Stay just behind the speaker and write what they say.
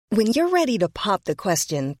When you're ready to pop the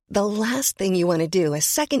question, the last thing you want to do is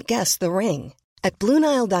second-guess the ring. At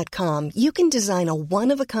BlueNile.com, you can design a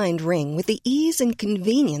one-of-a-kind ring with the ease and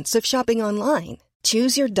convenience of shopping online.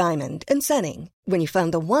 Choose your diamond and setting. When you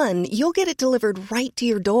find the one, you'll get it delivered right to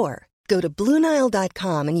your door. Go to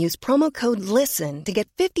BlueNile.com and use promo code LISTEN to get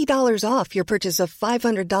 $50 off your purchase of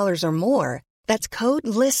 $500 or more. That's code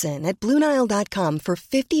LISTEN at BlueNile.com for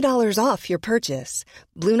 $50 off your purchase.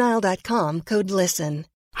 BlueNile.com, code LISTEN.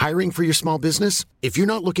 Hiring for your small business? If you're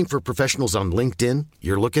not looking for professionals on LinkedIn,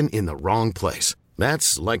 you're looking in the wrong place.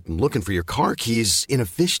 That's like looking for your car keys in a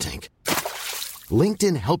fish tank.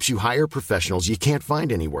 LinkedIn helps you hire professionals you can't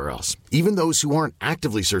find anywhere else, even those who aren't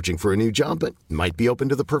actively searching for a new job but might be open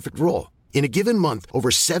to the perfect role. In a given month, over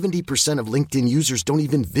 70% of LinkedIn users don't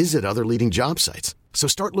even visit other leading job sites. So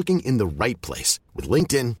start looking in the right place. With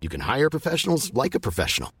LinkedIn, you can hire professionals like a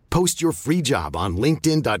professional. Post your free job on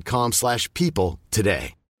linkedin.com/people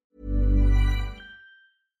today.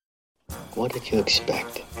 What did you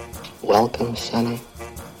expect? Welcome, Sonny.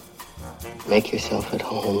 Make yourself at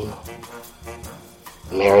home.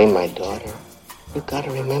 Marry my daughter. You've got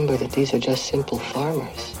to remember that these are just simple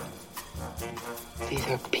farmers. These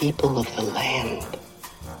are people of the land.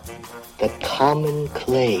 The common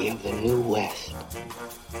clay of the New West.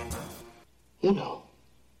 You know.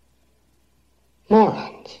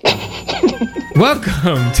 Morons.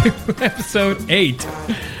 Welcome to episode 8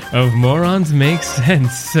 of Morons Make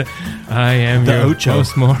Sense. I am The your Ocho.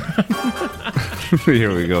 host, Moron.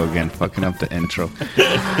 Here we go again, fucking up the intro.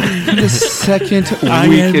 The second I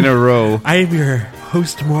week am- in a row. I am your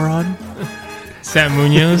host, Moron. Sam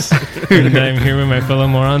Munoz. And I'm here with my fellow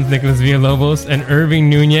morons, Nicholas Villalobos and Irving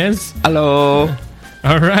Nunez. Hello.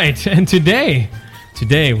 All right, and today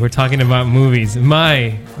we're talking about movies,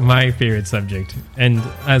 my favorite subject. And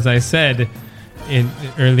as I said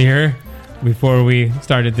earlier, before we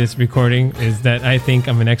started this recording, is that I think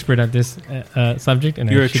I'm an expert at this subject. And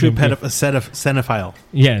You're I a true shouldn't be. cinephile.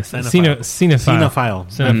 Yes, Cinephile.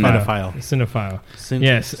 Cinephile. Cin-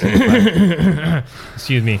 Yes. Cinephile.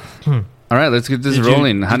 Excuse me. All right, let's get this Did you-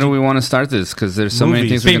 rolling. How do we want to start this? Because there's so many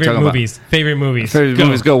Movies. things we can Favorite talk movies. Favorite movies. about. Favorite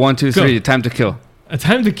movies. Go 1, 2, 3. Time to kill. A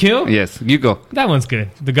Time to Kill? Yes, you go. That one's good.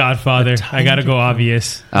 The Godfather. I gotta go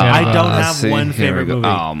obvious. I don't have see, one here favorite we go. movie.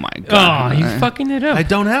 Oh my Oh, god. you fucking it up. I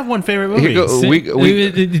don't have one favorite movie. Here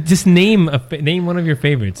go. Just name one of your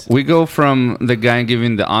favorites. We go from the guy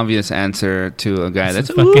giving the obvious answer to a guy that's,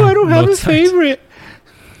 fucking ooh, I don't have a both sides. favorite.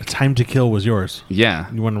 Time to Kill was yours. Yeah.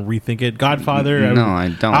 You want to rethink it? Godfather? No, I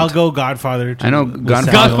don't. I'll go Godfather. I know with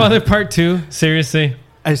Godfather. Samuel. Godfather Part 2. Seriously.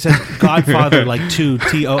 I said Godfather like 2,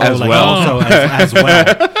 T-O-O, As like well. also as well.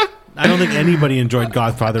 I don't think anybody enjoyed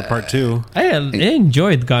Godfather Part 2. I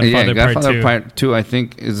enjoyed Godfather, Yeah, Godfather Part 2. Part 2, I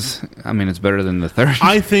think, is, I mean, it's better than the third.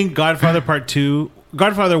 I think Godfather Part 2,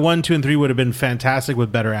 Godfather 1, 2, and 3 would have been fantastic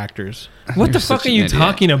with better actors. What You're the fuck such are an you idiot.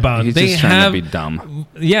 talking about? He's They just trying have to be dumb.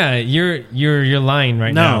 Yeah, you're lying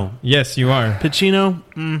right No. now. Yes, you are. Pacino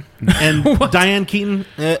and What? Diane Keaton.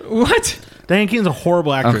 What? Diane Keaton's a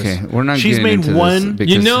horrible actress. Okay, we're not She's getting made into this one.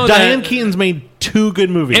 because- You know Diane that Keaton's made 2 good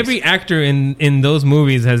movies. every actor in those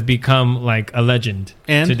movies has become like a legend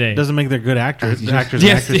and today. doesn't make them good actors. Actors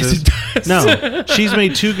Yes, and yes, actresses. it does. No, she's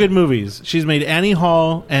made 2 good movies. She's made Annie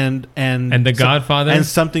Hall and The Godfather? and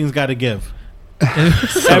Something's Got to Give.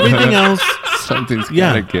 Everything else, Something's yeah,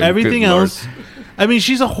 gotta give. everything Good Lord. else. I mean,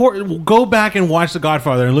 she's a go back and watch The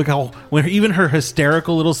Godfather and look how when even her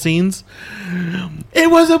hysterical little scenes. It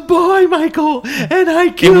was a boy, Michael, and I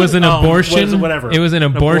It killed. was an abortion. Whatever. It was an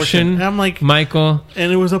abortion. And I'm like, Michael.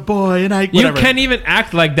 and it was a boy, and I. You Whatever. can't even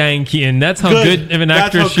act like Diane Keaton. That's how good of an That's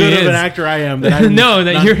actor how she good is. of an actor I am. That I'm No,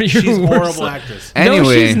 that not- you're she's a worse. horrible actress. No,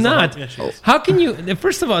 Anyway. she's not. Yeah, she is. How can you?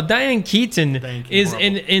 First of all, Diane Keaton Keaton, is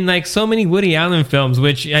horrible. in like so many Woody Allen films,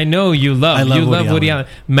 which I know you love. I love you Woody love Woody Allen.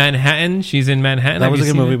 Allen. Manhattan. She's in Manhattan. That Have was a you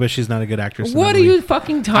good seen movie, it? but she's not a good actress. in What that are movie. you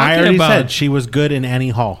fucking talking I already about? said she was good in Annie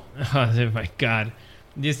Hall. Oh my god.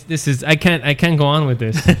 This is I can't go on with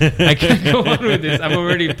this. I can't go on with this. I'm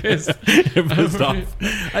already pissed. You're pissed off.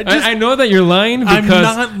 I know that you're lying I'm because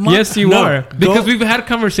not yes you no, are, go- because we've had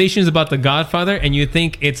conversations about The Godfather and you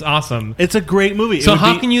think it's awesome. It's a great movie. So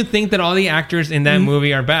how can you think that all the actors in that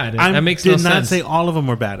movie are bad? I That makes did no not sense. say all of them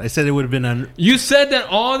were bad. I said it would have been You said that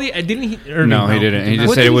all the didn't he? Or No, he didn't. He just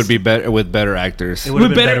What said did it he would s- be better with better actors. It would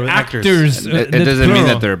have with been better better with actors. It That's doesn't mean plural.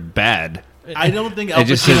 that they're bad. I don't think Al It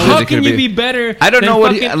just Pacino. says that How it can could you be- be better? I don't know than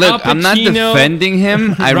what he... fucking Look, Al I'm not Pacino, defending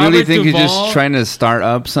him. I really Robert think he's Duvall, just trying to start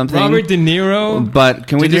up something. Robert De Niro, But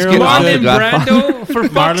can we De just Niro get was off the Marlon Godfather? Brando. For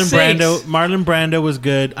fuck's Marlon sakes. Marlon Brando was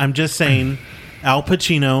good. I'm just saying, Al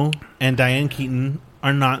Pacino and Diane Keaton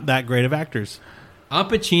are not that great of actors. Al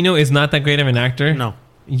Pacino is not that great of an actor. No.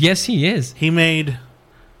 Yes, he is. He made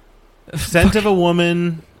Scent of a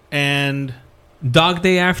Woman and Dog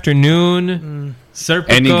Day Afternoon, Serpico.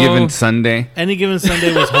 Any Given Sunday. Any Given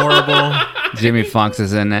Sunday was horrible. Jimmy Fox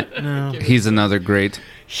is in it. No. He's another great.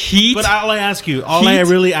 Heat. But all I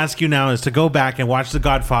really ask you now is to go back and watch The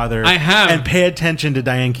Godfather. I have. And pay attention to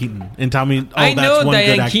Diane Keaton and tell me, I that's know one good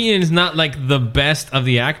Diane actor. Keaton is not like the best of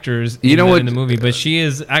the actors You know what? in the movie, but she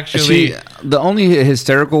is actually... The only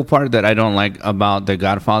hysterical part that I don't like about The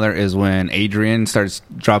Godfather is when Adrian starts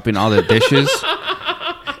dropping all the dishes.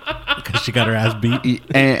 Because she got her ass beat.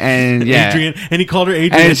 And yeah. Adrian, and he called her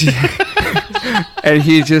Adrian. And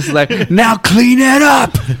he's just like, now clean it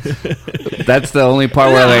up. That's the only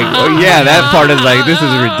part where like, oh yeah, that part is like, this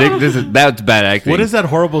is ridiculous. That's bad acting. What is that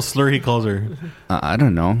horrible slur he calls her? I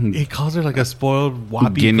don't know. He calls her like a spoiled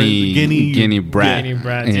woppy Guinea brat. Guinea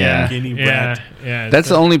brat, Yeah. Guinea brat. Yeah. That's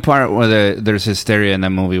the only part where there's hysteria in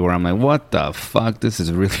that movie where I'm like, what the fuck? This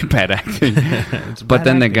is really bad acting. But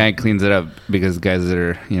then the guy cleans it up because guys that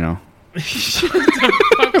are,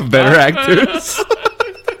 better actors.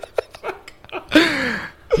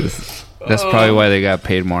 That's probably why they got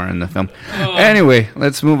paid more in the film. Anyway,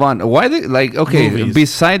 let's move on. Why Movies.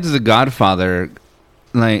 Besides The Godfather,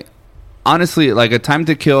 like honestly, like A Time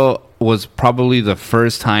to Kill was probably the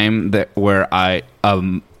first time where a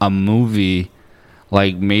movie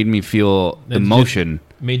like made me feel emotion.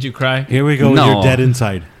 Made you cry? Here we go with No. your dead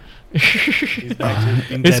inside.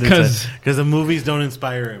 It's because the movies don't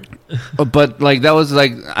inspire him. But like that was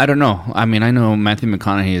like, I don't know. I mean, I know Matthew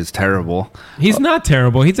McConaughey is terrible, He's not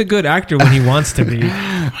terrible. He's a good actor when he wants to be.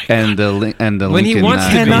 and the When he Lincoln, wants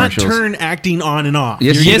to be. Cannot commercials. turn acting on and off.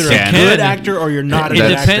 Yes, You're you either can. a good Can. actor or you're not a It good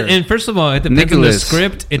depends, actor. and first of all, it depends on the Nicholas.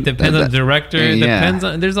 script. It depends on the director. It Yeah. depends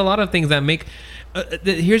on. There's a lot of things that make.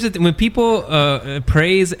 Here's the thing: when people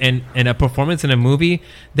praise and a performance in a movie,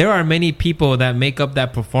 there are many people that make up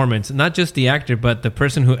that performance. Not just the actor, but the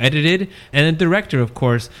person who edited and the director, of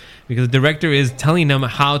course, because the director is telling them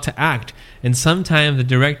how to act, and sometimes the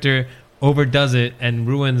director overdoes it and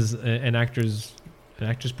ruins an actor's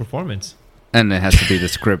performance. And it has to be the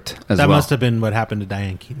script as That well. must have been what happened to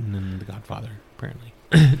Diane Keaton in The Godfather, apparently.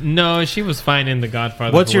 No, she was fine in The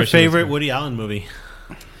Godfather. What's for your what she was favorite in. Woody Allen movie?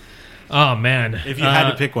 Oh man! If you had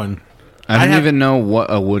to pick one. I don't have- even know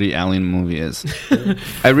what a Woody Allen movie is.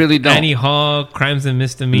 I really don't. Annie Hall, Crimes and Nope,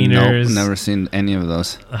 Misdemeanors. never seen any of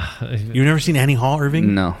those. You've never seen Annie Hall,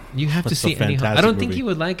 Irving? No. You have to That's see a Annie Hall. I fantastic don't think movie. he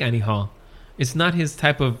would like Annie Hall. It's not his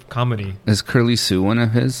type of comedy. Is Curly Sue one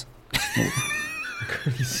of his?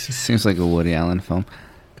 Seems like a Woody Allen film.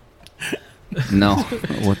 No.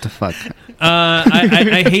 What the fuck?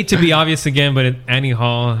 I hate to be obvious again, but Annie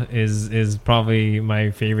Hall is probably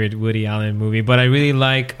my favorite Woody Allen movie. But I really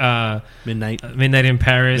like Midnight in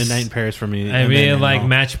Paris. in Paris for me. I and really then Annie like Hall.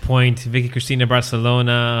 Match Point, Vicky Cristina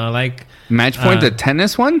Barcelona. I like Match Point, the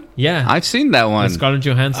tennis one? yeah, I've seen that one. Scarlett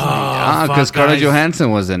Johansson. Because fuck, Scarlett guys.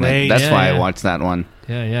 Johansson was in Wait, it. That's yeah, why yeah. I watched that one.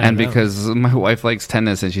 Yeah, And no. because my wife likes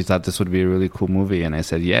tennis and she thought this would be a really cool movie. And I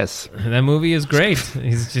said, yes. That movie is great.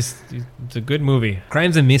 It's a good movie.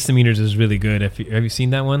 Crimes and Misdemeanors is really good. Have you seen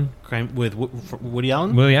that one? Crime with Woody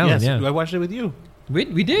Allen? Woody Allen, Yes, yeah. I watched it with you. We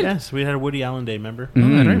did. Yes, we had a Woody Allen day, remember? I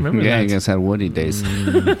don't remember Yeah, that. you guys had Woody days.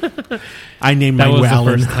 I named That my was the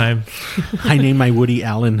Allen. first time. I named my Woody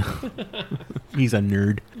Allen. He's a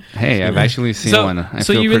nerd. Hey, I've actually seen So- one. I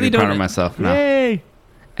so feel you pretty really proud don't- of myself now. Yay!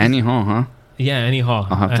 Annie Hall, huh? Yeah, Annie Hall.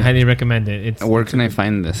 I'll have I to- highly recommend it. It's Where can I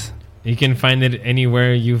find this? You can find it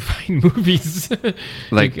anywhere you find movies.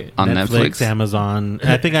 Like You can- on Netflix, Netflix? Amazon.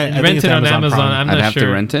 I think I Rent it's it on Amazon. Prime. I'm I'd not have sure.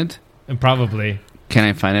 to rent it? Probably. Can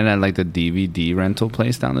I find it at like the DVD rental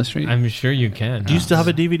place down the street? I'm sure you can. Do you still have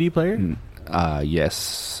a DVD player?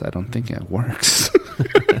 Yes. I don't think it works.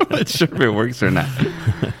 I'm not sure if it works or not.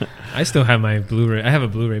 I still have my Blu-ray. I have a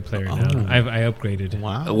Blu-ray player now. Oh. I upgraded.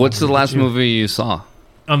 Wow. What's the Look last at you. movie you saw?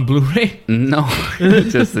 On Blu-ray? No,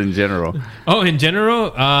 just in general. Oh, in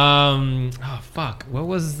general? Oh, fuck. What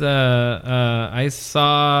was the... I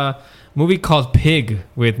saw a movie called Pig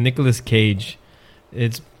with Nicolas Cage.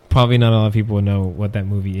 It's probably not a lot of people know what that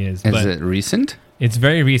movie is. Is but it recent? It's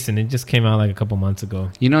very recent. It just came out like a couple months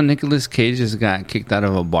ago. You know, Nicolas Cage just got kicked out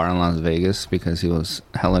of a bar in Las Vegas because he was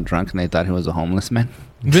hella drunk and they thought he was a homeless man.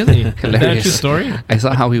 Really? Is that a Hilarious. true story? I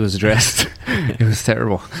saw how he was dressed. It was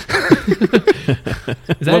terrible.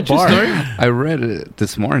 Is that What a true bar? story? I read it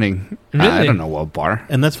this morning. Really? I don't know what bar.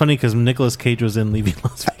 And that's funny because Nicolas Cage was in Leaving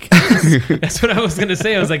Las Vegas. That's what I was gonna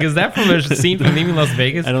say. I was like, is that from a scene from Leaving Las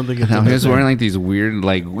Vegas? I don't think it's No, in he was there. wearing like these weird,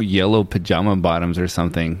 like yellow pajama bottoms or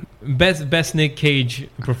something. Best Nick Cage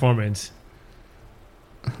performance.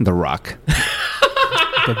 The Rock.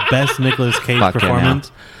 the best Nicolas Cage Fucking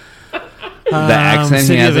performance. accent he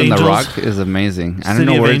City has of on The Angels. Rock is amazing. I don't City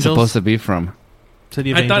know of where it's Angels. supposed to be from.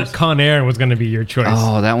 City of I Angels. thought Con Air was going to be your choice.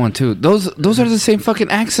 Oh, that one too. Those are the same fucking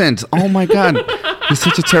accents. Oh my god, he's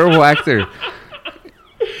such a terrible actor.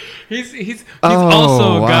 He's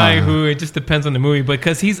also a wow. guy who it just depends on the movie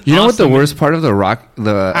because he's You know what the awesome worst part of The Rock?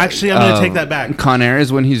 Actually, I'm gonna take that back. Con Air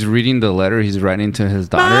is when he's reading the letter he's writing to his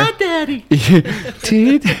daughter. My daddy.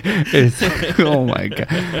 Dude, oh my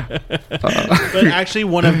god. But actually,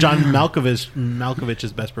 one of John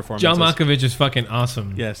Malkovich's best performances. John Malkovich is fucking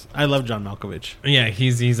awesome. Yes, I love John Malkovich. Yeah,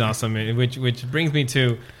 he's awesome. Which brings me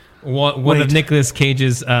to one Wait. of Nicolas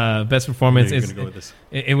Cage's best performance You're is gonna go with this.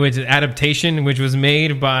 it was Adaptation, which was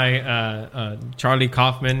made by Charlie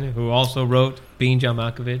Kaufman, who also wrote Being John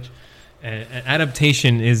Malkovich.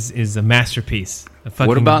 Adaptation is a masterpiece. A fucking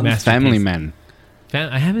What about masterpiece. Family Man?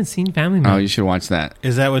 I haven't seen Family Man. Oh, you should watch that.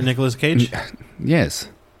 Is that with Nicolas Cage? Yes.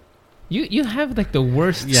 You have like the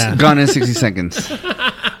worst. Yeah. Gone in 60 Seconds.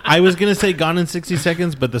 I was gonna say Gone in 60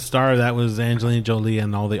 Seconds, but the star of that was Angelina Jolie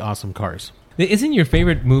and all the awesome cars. Isn't your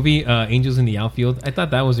favorite movie Angels in the Outfield? I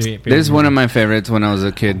thought that was your favorite. There's one of movie. my favorites when I was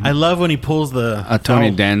a kid. I love when he pulls the Tony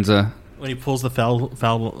foul- Danza, when he pulls the foul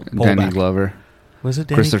pole Danny back. Glover, Was it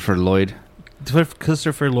Danny? Christopher Lloyd,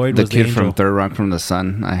 Christopher Lloyd the was kid the from angel. Third Rock from the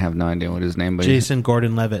Sun. I have no idea what his name, but Jason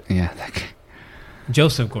Gordon-Levitt. yeah, that guy.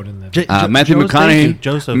 Joseph Gordon-Levitt. Matthew Thank you, McConaughey.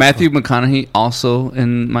 Joseph. Matthew McConaughey also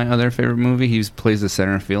in my other favorite movie. He plays the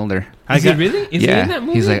center fielder. Is he really? Is he yeah, in that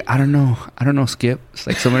movie? he's like, I don't know, Skip. It's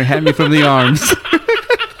like somebody had me from the arms.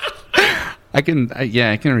 I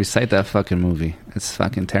can recite that fucking movie. It's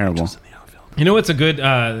fucking terrible. You know what's a good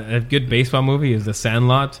baseball movie is The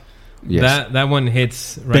Sandlot. Yes. That one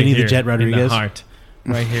hits right Benny the here Jet Rodriguez? in the heart.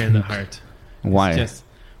 Right here in the heart. Why? Just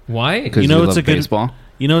why? Because You know you it's love a good- baseball.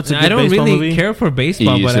 You know, it's a good I don't baseball really movie. care for You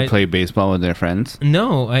baseball, used but to play baseball with their friends.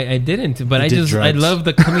 no, I didn't. But You I did just I drugs. love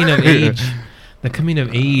the coming of age,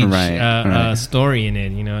 Right. story in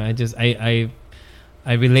it. You know,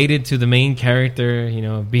 I related to the main character. You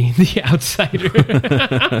know, being the outsider,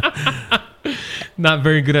 not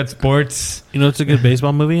very good at sports. You know, it's a good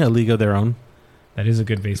baseball movie. A League of Their Own. That is a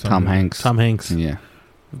good baseball. Tom movie. Hanks. Tom Hanks. Yeah.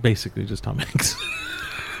 Basically, just Tom Hanks.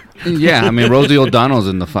 Yeah, I mean Rosie O'Donnell's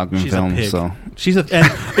in the fucking She's film, a pig. so She's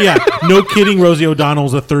no kidding. Rosie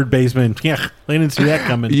O'Donnell's a third baseman. Yeah, I didn't see that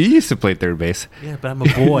coming. you used to play third base. Yeah, but I'm a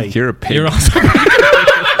boy. You're a pig. You're also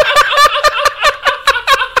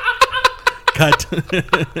Cut.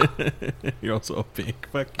 You're also a pig.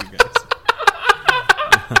 Fuck you guys.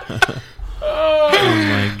 Oh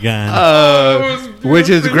my god. Which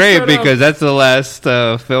is great because that's the last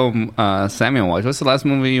film Samuel watched. What's the last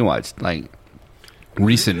movie you watched? Like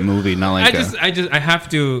recent movie, not like I have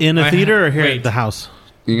to In a I theater ha- or here wait. at the house?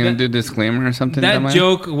 you're gonna that- do disclaimer or something. That Damai?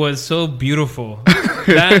 joke was so beautiful.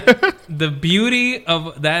 That the beauty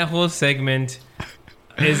of that whole segment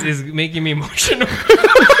is making me emotional.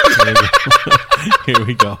 Here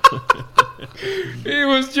we go. It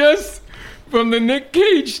was just from the Nick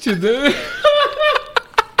Cage to the.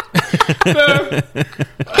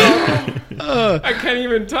 I can't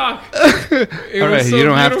even talk. It All right, was so you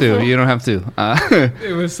don't have to. beautiful. You don't have to.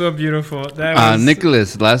 It was so beautiful. That was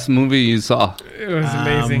Nicholas, last movie you saw, It was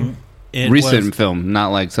amazing. recent film, not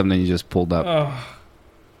like something you just pulled up. Oh,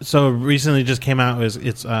 So recently, just came out.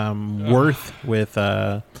 It's Worth with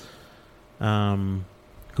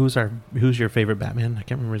who's your favorite Batman? I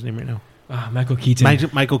can't remember his name right now. Michael Keaton.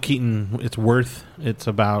 Michael Keaton. It's Worth. It's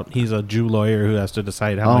about he's a Jew lawyer who has to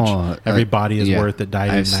decide how much every body is worth that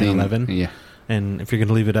died in 9/11. Yeah, And if you're going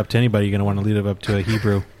to leave it up to anybody, you're going to want to leave it up to a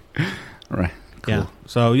Hebrew. right. Cool. Yeah.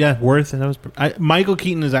 So yeah, Worth. And that was Michael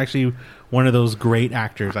Keaton is actually one of those great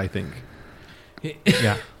actors. I think.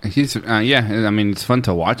 Yeah. He's yeah. I mean, it's fun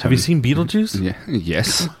to watch. Have you seen Beetlejuice? Yeah.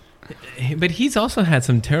 Yes. But he's also had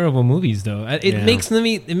some terrible movies, though. It makes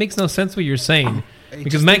no sense what you're saying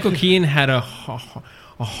because Michael Keaton had a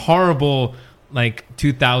horrible like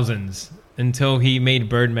 2000s until he made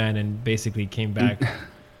Birdman and basically came back.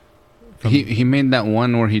 He made that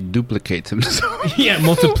one where he duplicates himself. Yeah,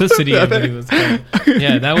 Multiplicity. I believe it was called.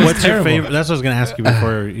 Yeah, that was What's terrible. your favorite? That's what I was going to ask you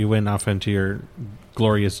before you went off into your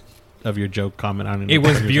glorious of your joke comment on it. It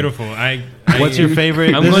was beautiful. What's your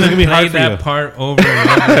favorite? I'm This is going to be play hard for that you. part over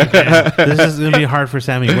and over again. This is going to be hard for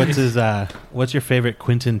Sammy. What's your favorite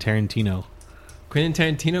Quentin Tarantino Quentin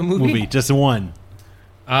Tarantino movie? Just one.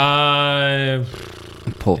 I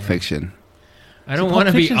Pulp Fiction. don't want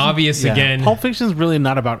to be obvious again. Pulp Fiction's really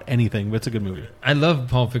not about anything, but it's a good movie. I love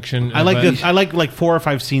Pulp Fiction. I like but I like 4 or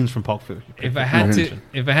 5 scenes from Pulp Fiction. If I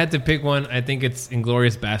had to pick one, I think it's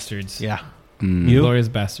Inglourious Bastards. Yeah. Mm. You?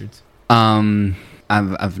 Inglourious Bastards.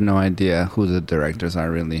 I've no idea who the directors are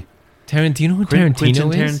really. Tarantino, who Quentin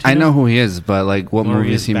Tarantino is? Tarantino? I know who he is, but like, what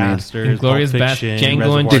movies he made? Inglourious Basterds, Django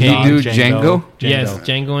Reservoir Unchained. Did he do Django? Yes,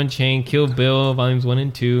 Django Unchained, Kill Bill, volumes 1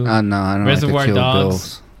 and 2. No, I don't Reservoir like the Kill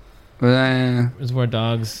Dogs. Bills. Reservoir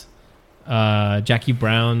Dogs. Jackie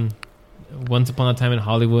Brown. Once Upon a Time in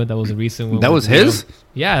Hollywood. That was a recent one. That with was Leo. his?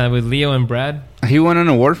 Yeah, with Leo and Brad. He won an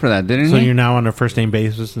award for that, didn't So he? you're now on a first name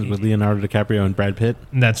basis with Leonardo DiCaprio and Brad Pitt.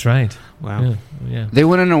 That's right. Wow. Yeah. He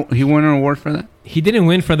won an award for that? He didn't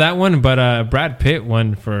win for that one, but Brad Pitt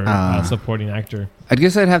won for supporting actor. I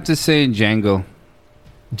guess I'd have to say Django.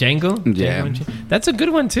 Django? Yeah. Django Unchained? That's a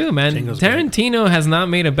good one too, man. Django's Tarantino has not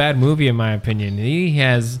made a bad movie in my opinion.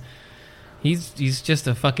 He's just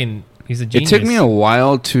a fucking... He's a It genius. took me a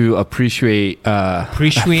while to appreciate.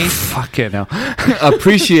 Appreciate? Fuck it, no.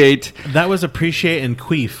 Appreciate. That was appreciate and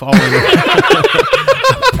queef. All in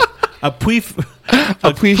a queef.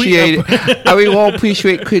 Appreciate. I mean, well,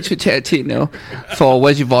 appreciate Quentin Tarantino for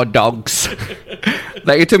Reservoir Dogs.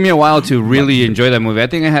 Like, it took me a while to really enjoy that movie. I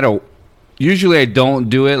think I had a. Usually, I don't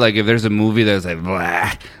do it. Like, if there's a movie that's like,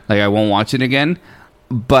 blah, like I won't watch it again.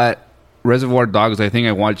 But Reservoir Dogs, I think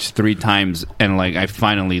I watched 3 times, and like I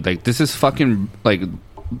finally like this is fucking like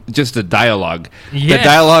just the dialogue. Yes. The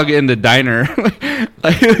dialogue in the diner.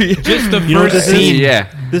 Like, Just the You know what first this is? scene Yeah.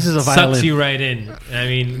 This is a sucks violin. you right in. I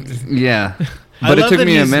mean, Yeah. I But it love took that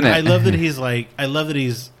me a he's- minute. I love that he's like. I love that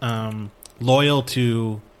he's loyal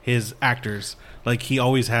to his actors. Like he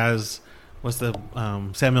always has. What's the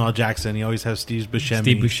Samuel L. Jackson? He always has Steve Buscemi.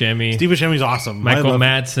 Steve Buscemi. Steve Buscemi's awesome. Michael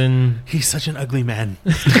Madsen. He's such an ugly man.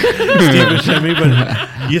 Steve Buscemi,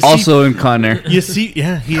 but you see, Also in Con Air. you see,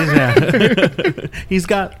 yeah, he is. Yeah. He's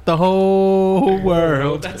got the whole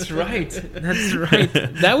world. That's right. That's right.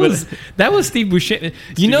 That was Steve Buscemi.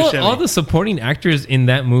 You know, Buscemi. all the supporting actors in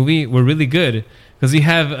that movie were really good because you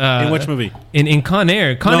have In which movie? In Con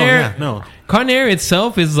Air. Con No, Air. yeah, no. Con Air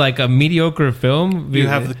itself is like a mediocre film. You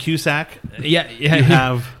have the Cusack. yeah. You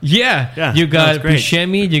have Yeah. You no, got it's great.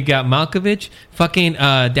 Buscemi. You got Malkovich. Fucking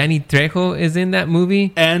Danny Trejo is in that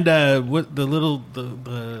movie. And what the little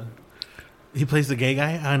the he plays the gay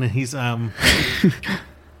guy and he's oh my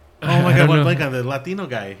I god, don't what know. blank on the Latino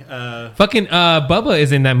guy. Fucking Bubba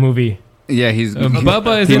is in that movie. Yeah, he's.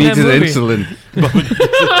 Bubba is he in needs that his movie. insulin.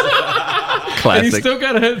 And he's Classic. still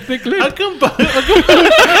got a thick How lip. come?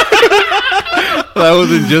 That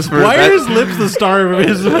wasn't just for. Why that, are his lips the star of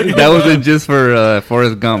his? that wasn't just for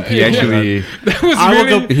Forrest Gump. He actually. That was I will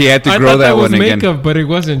really, go- He had to I grow thought that was one again. makeup, but it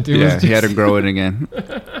wasn't. It was Yeah, just, he had to grow it again.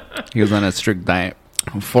 He was on a strict diet.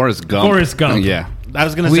 Forrest Gump. Forrest Gump. Yeah. I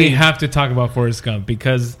was gonna We say have to talk about Forrest Gump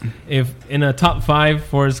because if in a top 5,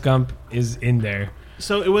 Forrest Gump is in there.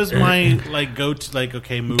 so. It was my like go to like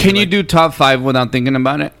okay movie. Can you like, do top 5 without thinking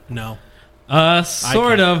about it? no?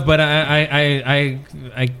 Sort of, but I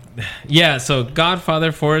yeah. So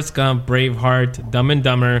Godfather, Forrest Gump, Braveheart, Dumb and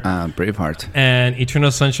Dumber, Braveheart. and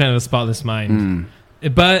Eternal Sunshine of the Spotless Mind.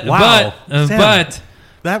 But Wow. Sam. but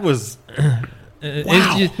That was it's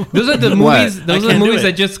just, those are the What? movies. Those I are the can't do movies it.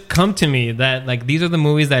 that just come to me. That like these are the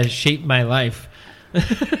movies that shaped my life.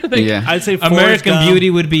 Yeah. I'd say Forrest American Gump. Beauty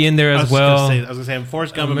would be in there I as was well. gonna say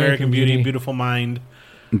Forrest Gump, American American Beauty, Beauty. Beautiful Mind,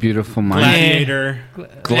 Beautiful Mind. Gladiator,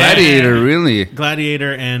 Gladiator, really?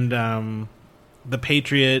 Gladiator, and The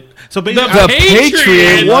Patriot. So The basically,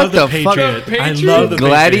 Patriot? I What love the Patriot. fuck? The I Patriot? love the Patriot.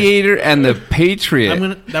 Gladiator and the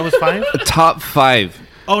Patriot. That was 5. Top 5.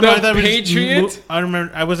 Oh no, The I thought it was Patriot? I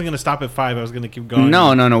remember. I wasn't gonna stop at 5. I was gonna keep going.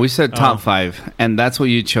 No. We said top Oh. 5, and that's what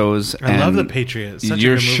you chose. I love and The Patriot. It's such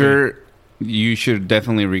You're a good movie. sure you should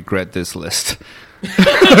definitely regret this list.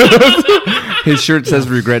 His shirt says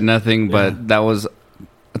regret nothing, but that was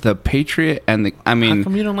the Patriot and the. I How mean,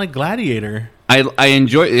 come you don't like Gladiator? I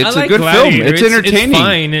enjoy. It's I like a good film. Gladiator. It's It's entertaining.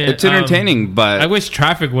 fine. It's entertaining, but I wish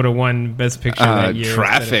Traffic would have won Best Picture that year.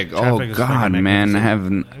 Traffic. Traffic Oh is God, fucking man, I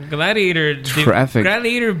magnificent. haven't. Gladiator. Traffic.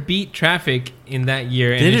 Gladiator beat Traffic in that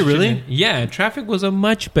year. Did it really? shouldn't- Yeah, Traffic was a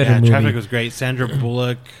much better Yeah, movie. Traffic was great. Sandra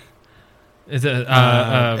Bullock. It's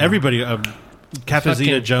a, Everybody. Catherine fucking-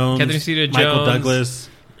 Zeta-Jones. Catherine Zeta-Jones. Michael Douglas.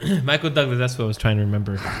 Michael Douglas. That's what I was trying to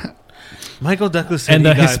remember. Michael Douglas said And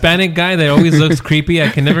the he got Hispanic guy that always looks creepy. I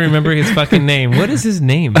can never remember his fucking name. What is his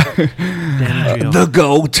name? Danny Trejo. The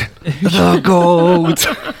goat. The goat.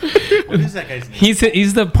 What is that guy's name?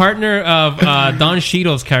 He's the partner of Don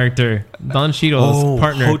Cheadle's character. Don Cheadle's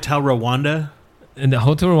partner. Hotel Rwanda. And the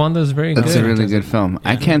Hotel Rwanda is very That's good. a really good film.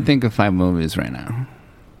 I can't think of 5 movies right now.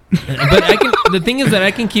 But I can. The thing is that I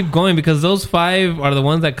can keep going because those 5 are the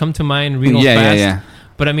ones that come to mind real fast. Yeah.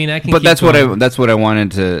 But I mean, I can. But keep that's going. what I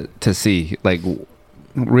wanted to see. Like,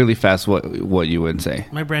 really fast what you would say.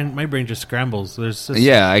 My brain just scrambles. There's just,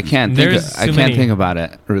 Yeah, I can't There's think. I too can't many. think about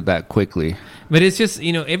it that quickly. But it's just,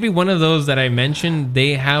 every one of those that I mentioned,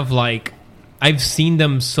 they have like, I've seen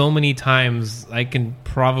them so many times. I can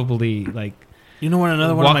probably like You know what?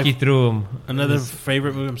 Another one walk of my you through them. another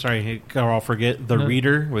favorite movie. I'm sorry, I'll forget. The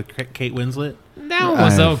Reader with Kate Winslet. That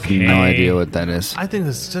was I have okay. no idea what that is. I think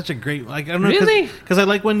that's such a great. Like I don't know, Really? because I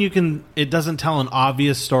like when you can. It doesn't tell an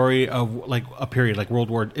obvious story of like a period, like World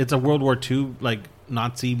War. It's a World War II like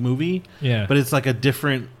Nazi movie. Yeah. but it's like a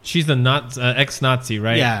different She's the ex-Nazi,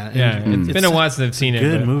 right? Yeah, yeah. and It's been a while since I've seen it.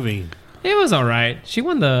 good but movie. It was all right. She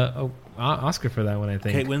won the Oscar for that one, I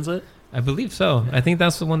think. Kate Winslet. I believe so. I think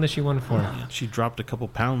that's the one that she won for. She dropped a couple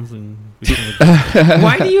pounds and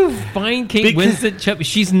Why do you find Kate Because- Winslet chubby?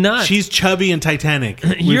 She's not. she's chubby in Titanic.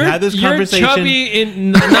 We've you're, had this you're conversation. chubby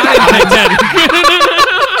in not in Titanic.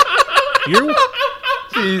 You're-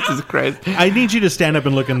 Jesus Christ. I need you to stand up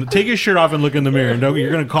and take your shirt off and look in the mirror. No,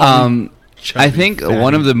 you're going to call me. Chubby I think fatty.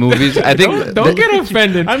 one of the movies. I think Don't get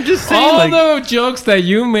offended. I'm just saying, all like- the jokes that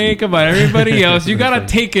you make about everybody else, you gotta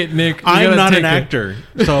take it, Nick. You I'm gotta not take an it. actor,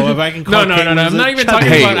 so if I can call No, Kate I'm Winslet not even chubby- talking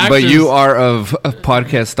Hey, about but actors. you are of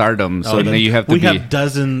podcast stardom, so now you have to we be. have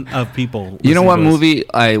dozen of people. You know what listening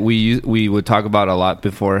to us. movie we would talk about a lot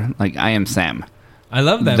before? Like I Am Sam. I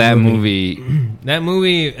love that That movie. movie. That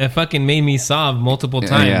movie fucking made me sob multiple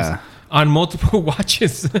times Yeah. on multiple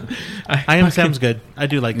watches. I Am Sam's good. I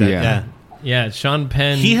do like that. Yeah. Yeah. Yeah, Sean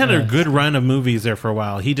Penn. He had a good run of movies there for a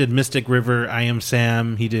while. He did Mystic River, I Am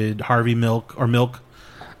Sam. He did Harvey Milk.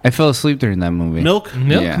 I fell asleep during that movie. Milk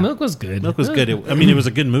Yeah. Milk was good. was good. It was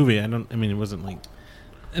a good movie. It wasn't like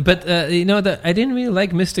But I didn't really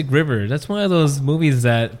like Mystic River. That's one of those movies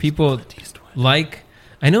that people like.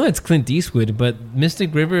 I know it's Clint Eastwood, but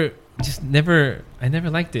Mystic River just never. I never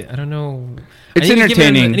liked it. I don't know. It's I need to give it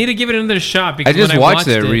entertaining. I need to give it another shot I because just when watched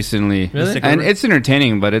I it recently, Really? and it's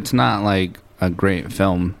entertaining, but it's not like a great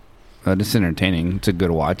film. But it's entertaining. It's a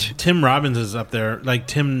good watch. Tim Robbins is up there. Like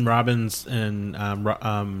Tim Robbins and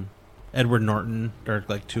Edward Norton are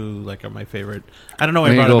like two of my favorite. I don't know.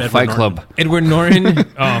 There I you brought go, up Edward Fight Norton. Club. Edward Norton,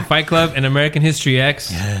 Fight Club, and American History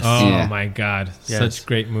X. Yes. Oh Yeah. my God, Yes. such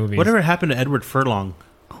great movies. Whatever happened to Edward Furlong?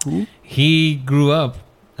 He grew up.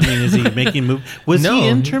 I mean, is he making movies? Was No. he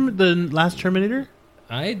in the last Terminator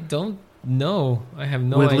I don't know. I have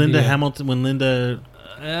no with idea. Linda Hamilton? When Linda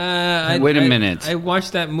Wait a minute. I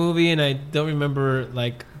watched that movie and I don't remember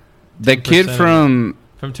like The kid 10% from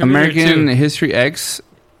Terminator American 2 History X,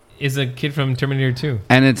 is a kid from Terminator 2.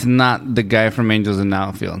 and it's not the guy from Angels in the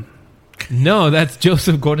Outfield. No, that's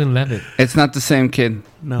Joseph Gordon-Levitt. It's not the same kid.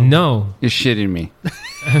 No. You're shitting me.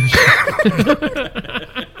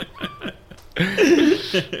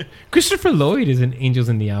 Christopher Lloyd is in Angels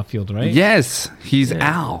in the Outfield, right? Yes, he's Yeah.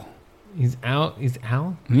 Al. He's out. He's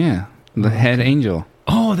Al? Yeah, the head angel.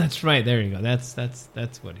 Oh, that's right. There you go. That's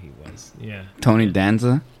what he was. Yeah. Tony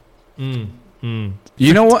Danza. Mm.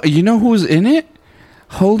 You know what? You know who's in it?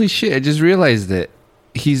 Holy shit! I just realized it.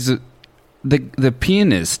 He's the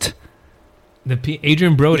pianist.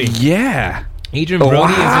 Adrian Brody. Yeah. Adrian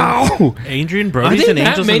Brody is Wow. Adrian Are Brody's they in that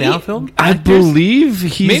Angels in many? the Outfield. I actors? believe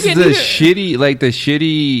he's Maybe I the need to- shitty,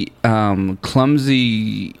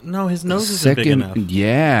 clumsy No, his nose isn't big enough.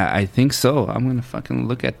 Yeah, I think so. I'm gonna fucking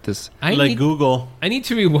look at this. I Like need, Google. I need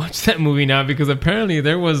to rewatch that movie now because apparently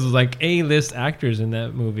there was like A-list actors in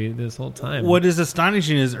that movie this whole time. What is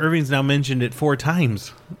astonishing is Irving's now mentioned it 4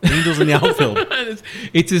 times. Angels in the Outfield.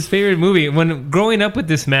 It's his favorite movie. When growing up with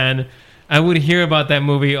this man, I would hear about that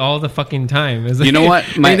movie all the fucking time. It's You know what?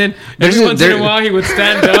 and then every once in a while he would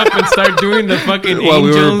stand up and start doing the fucking While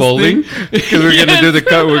we were angels bowling, thing. because we're gonna do the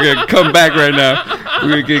cut. We're gonna come back right now.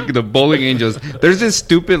 We're gonna get the bowling angels. There's this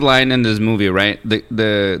stupid line in this movie, right?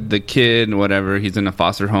 The kid, whatever, he's in a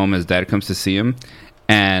foster home. His dad comes to see him,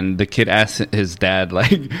 and the kid asks his dad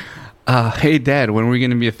like, "Hey, Dad, when are we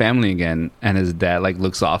gonna be a family again?" And his dad like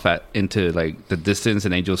looks off into like the distance,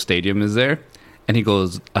 and Angel Stadium is there. And he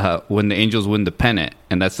goes, when the Angels win the pennant.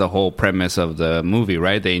 And that's the whole premise of the movie,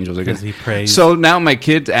 right? The Angels are going Because he prays. So now my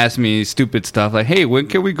kids ask me stupid stuff like, hey, when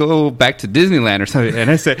can we go back to Disneyland or something? And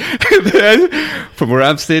I say, from where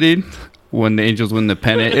I'm sitting, when the Angels win the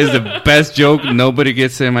pennant is the best joke. Nobody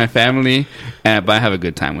gets it in my family. But I have a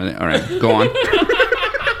good time with it. All right, go on.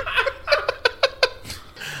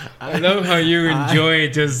 I love how you enjoy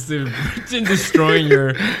just destroying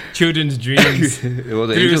your children's dreams Well,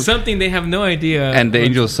 the through Angels, something they have no idea. and the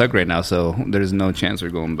Angels suck right now, so there's no chance we're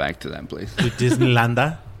going back to that place To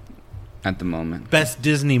Disneylanda. at the moment. Best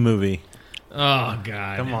Disney movie. Oh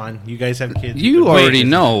God! Come on, you guys have kids. You Wait, already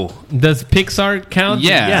know. Does Pixar count?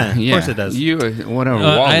 Yeah, of course it does. You whatever.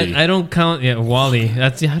 Wall-E. I don't count. Yeah, Wall-E.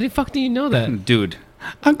 That's how the fuck do you know that? Dude,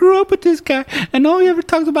 I grew up with this guy, and all he ever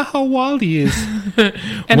talks about how Wall-E is.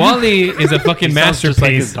 Wall-E is a fucking He sounds just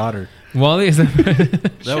like his masterpiece. daughter. Wall-E is a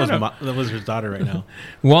That was his daughter right now.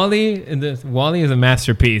 Wall-E is a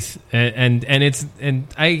masterpiece, and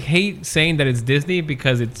I hate saying that it's Disney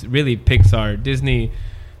because it's really Pixar. Disney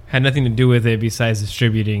had nothing to do with it besides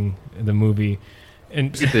distributing the movie.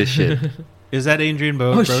 And This shit. Is that Adrian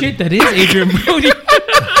Brody? shit, that is Adrian Brody.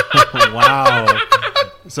 Wow.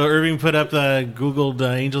 So Irving put up Googled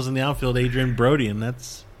Angels in the Outfield, Adrian Brody, and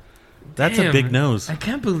that's a Damn, big nose. I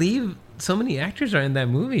can't believe so many actors are in that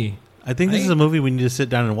movie. I think this is a movie we need to sit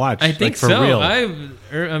down and watch. I think for so. real.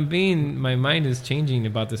 My mind is changing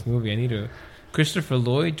about this movie. I need to. Christopher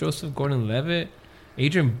Lloyd, Joseph Gordon-Levitt,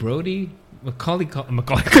 Adrian Brody, Macaulay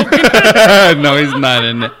Culkin. No, he's not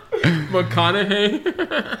in it. McConaughey.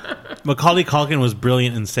 Macaulay Culkin was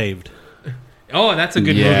brilliant and Saved. Oh, that's a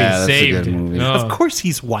good Yeah, movie. that's a Saved. good movie. No. Of course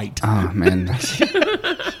he's white. Oh man.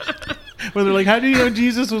 Where they're like, how do you know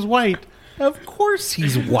Jesus was white? Of course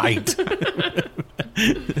he's white.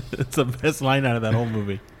 It's the best line out of that whole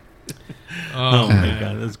movie. Oh my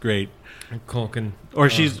god, that's great. Culkin. Or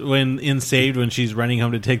she's in Saved when she's running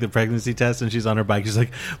home to take the pregnancy test and she's on her bike. She's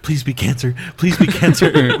like, "Please be cancer, please be cancer."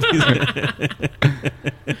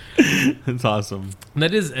 It's awesome.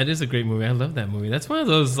 That is a great movie. I love that movie. That's one of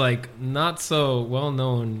those like not so well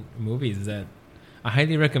known movies that I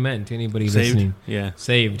highly recommend to anybody Saved, listening. yeah.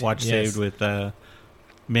 Saved. Watch yes. Saved with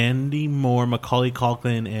Mandy Moore, Macaulay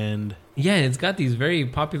Culkin, and Yeah, it's got these very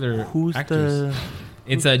popular who's actors.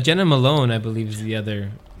 It's Jenna Malone, I believe, is the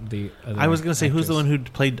other. I was gonna say who's the actress. one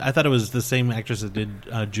who played. I thought it was the same actress that did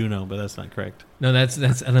Juno, but that's not correct. No, that's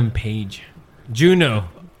Ellen Page. Juno.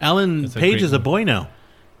 Ellen That's a Page great is a one. boy now.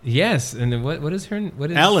 Yes, and then what is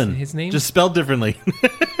Ellen. his name? Just spelled differently.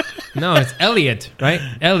 No, it's Elliot, right?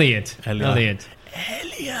 Elliot. Elliot.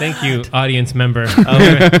 Thank you, audience member. We We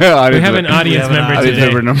have an audience member Audience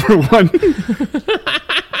today. member number one.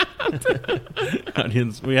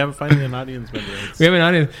 Audience. We have finally an audience member. We have an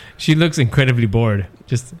audience. She looks incredibly bored.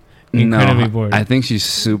 Just incredibly bored. I think she's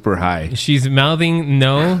super high. She's mouthing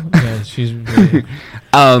no. Yeah, she's really,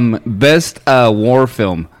 Best war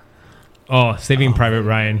film. Saving Private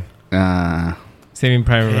Ryan. Saving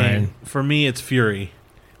Private Ryan. For me, it's Fury.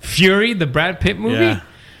 Fury, the Brad Pitt movie. Yeah.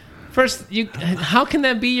 First, how can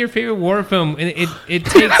that be your favorite war film? It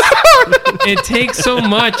takes it takes so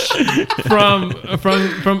much from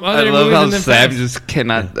I other love movies how in the Sam past. just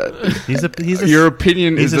cannot. He's a Your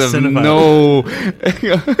opinion he's is a of cinephile. no.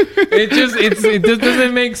 It just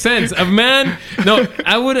doesn't make sense. A man, no,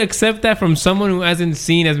 I would accept that from someone who hasn't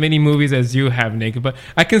seen as many movies as you have, Nick. But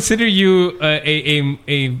I consider you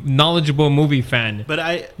a knowledgeable movie fan. But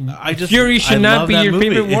I just Fury should I not love be that your movie.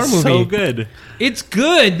 favorite war It's movie. So good. It's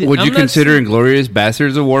good. Would you I'm not consider Inglourious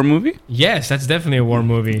Bastards a war movie? Yes, that's definitely a war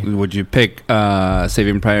movie. Would you pick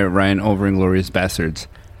Saving Private Ryan over Inglourious Bastards?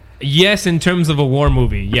 Yes, in terms of a war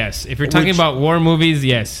movie. Yes, if you're talking Which- about war movies,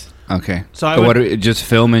 yes. Okay. So I But would- what do just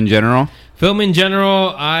film in general? Film in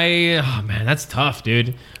general, oh man, that's tough,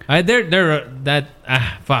 dude.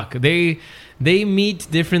 They meet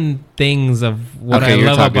different things of what Okay, I you're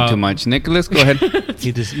love talking about. too much. Nicholas, go ahead.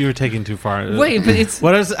 You were taking too far. Wait, but it's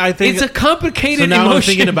What is I think it's a complicated So now emotion. I'm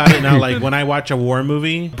thinking about it now. Like when I watch a war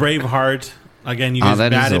movie, Braveheart. Again, you guys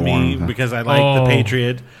that mad is at a war me movie. because I like The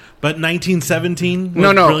Patriot. But 1917.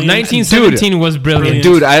 No, no, 1917 was brilliant.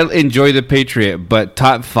 Dude, I enjoy The Patriot, but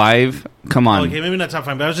top 5? Come on. Okay, maybe not top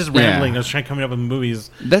 5, but I was just Yeah. rambling. I was trying coming up with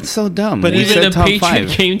movies. That's so dumb. But We even said The top Patriot 5.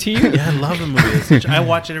 came to you. Yeah, I love the movie. I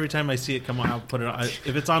watch it every time I see it come on. I'll put it on.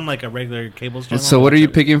 If it's on like a regular cable channel. So I'll what are watch you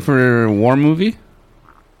it. picking for a war movie?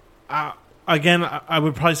 Again, I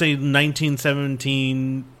would probably say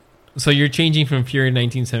 1917. So you're changing from Fury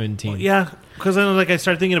 1917. Yeah, because then like I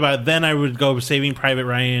started thinking about it. Then I would go Saving Private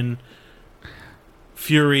Ryan,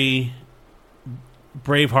 Fury,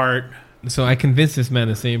 Braveheart. So I convinced this man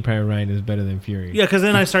that Saving Private Ryan is better than Fury. Yeah, because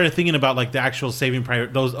then I started thinking about like the actual Saving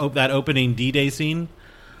Private, that opening D-Day scene.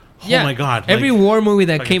 Oh my god! Every like, war movie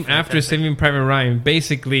that fucking came after fantastic. Saving Private Ryan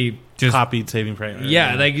basically just copied Saving Private Ryan.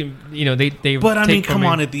 yeah, like you know they. But I mean, take from come it-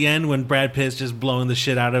 on! At the end, when Brad Pitt's just blowing the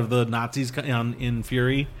shit out of the Nazis in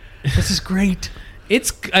Fury, this is great.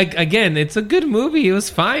 It's again, it's a good movie. It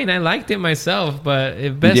was fine. I liked it myself,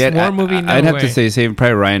 but best war movie. No I'd have way. to say Saving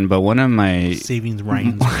Private Ryan, but one of my Saving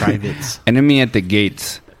Ryan's privates. Enemy at the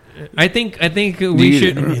Gates. I think Do we you-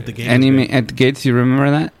 should. Enemy at the Gates, Enemy right? at the Gates. You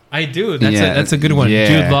remember that? I do. That's a good one.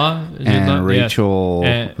 Yeah. Jude Law. And Rachel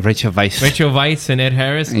Weisz. Rachel Weisz and Ed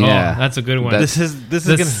Harris. Yeah. Oh, that's a good one. This is the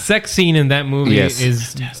gonna... sex scene in that movie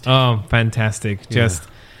is fantastic. Yeah. Just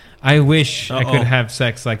I wish I could have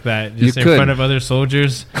sex like that, just You in could. front of other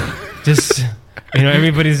soldiers. Just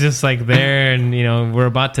everybody's just like there, and we're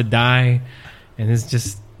about to die, and it's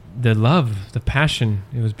just the love, the passion.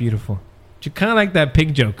 It was beautiful. Kind of like that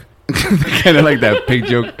pig joke. Kind of like that pig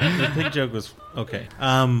joke. The pig joke was okay. What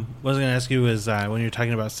I was going to ask you is when you're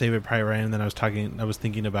talking about Saving Private Ryan, then I was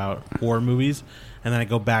thinking about war movies, and then I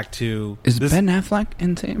go back to Ben Affleck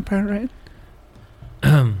in Saving Private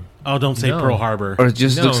Ryan? Oh, don't say No. Pearl Harbor. Or it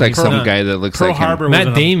just looks like he's some not. guy that looks Pearl like Harbor him. was Matt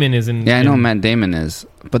an- Damon is in. Yeah, I know in- Matt Damon is,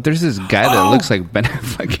 but there's this guy that looks like Ben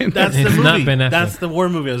Affleck in That's there. the It's movie. not Ben Affleck. That's the war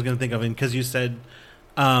movie I was going to think of, because you said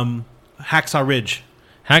Hacksaw Ridge.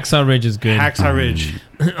 Hacksaw Ridge is good. Hacksaw Ridge.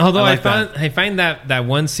 Although I I like find that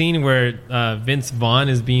one scene where Vince Vaughn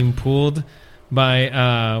is being pulled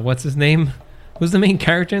by what's his name? Who's the main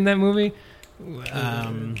character in that movie?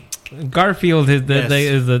 Garfield is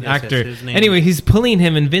the Yes, actor. his name. Anyway, he's pulling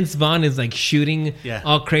him, and Vince Vaughn is like shooting Yeah.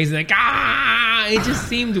 all crazy, like It just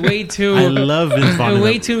seemed way too. I love Vince Vaughn. in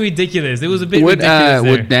way that. too ridiculous. It was a bit Would ridiculous.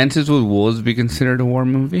 would Dances with Wolves be considered a war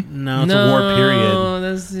movie? No, it's a war period.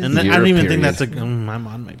 That's, And I Zero don't even think period. that's I'm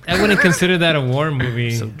on my... I wouldn't consider that a war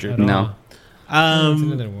movie. So jerk. at No. all. I wouldn't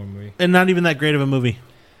consider that a war movie. And not even that great of a movie.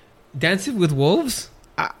 Dancing with Wolves?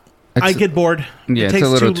 I get bored. Yeah, it's takes a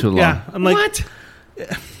little too long. Yeah, I'm like, What?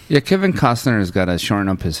 Yeah, Kevin Costner has got to shorten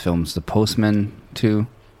up his films. The Postman, too.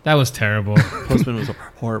 That was terrible. Postman was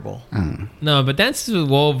horrible. No, but Dances with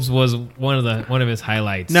Wolves was one of his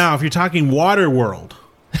highlights. Now, if you're talking Waterworld,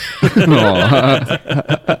 No.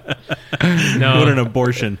 what an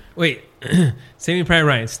abortion. Wait. Saving Private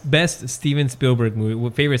Ryan. Best Steven Spielberg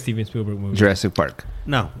movie. Favorite Steven Spielberg movie. Jurassic Park.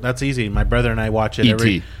 No, that's easy. My brother and I watch it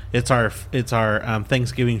E.T. It's our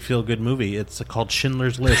Thanksgiving feel good movie. It's called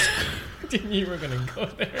Schindler's List. You were going to go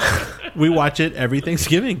there. We watch it every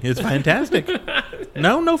Thanksgiving. It's fantastic.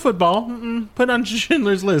 No football. Put on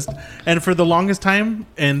Schindler's List. And for the longest time,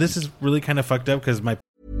 and this is really kind of fucked up because my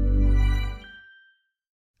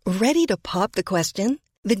Ready to pop the question?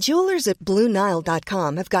 The jewelers at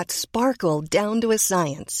BlueNile.com have got sparkle down to a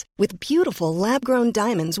science with beautiful lab-grown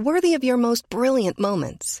diamonds worthy of your most brilliant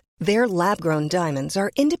moments. Their lab-grown diamonds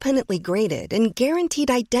are independently graded and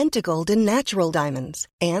guaranteed identical to natural diamonds,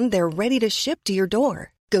 and they're ready to ship to your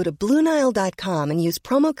door. Go to BlueNile.com and use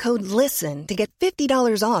promo code LISTEN to get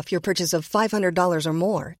 $50 off your purchase of $500 or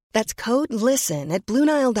more. That's code LISTEN at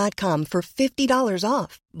BlueNile.com for $50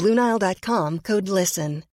 off. BlueNile.com, code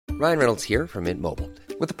LISTEN. Ryan Reynolds here from Mint Mobile.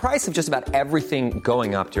 With the price of just about everything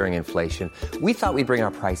going up during inflation, we thought we'd bring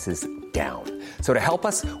our prices down. So to help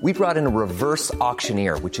us, we brought in a reverse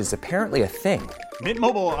auctioneer, which is apparently a thing. Mint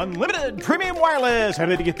Mobile Unlimited Premium Wireless. How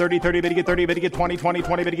to get 30, 30, bit to get 30, bit to get 20, 20,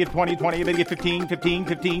 20, bit to get 20, 20, bit to get 15, 15,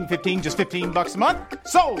 15, 15, just $15 a month?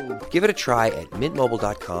 Sold! Give it a try at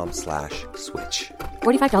mintmobile.com/switch.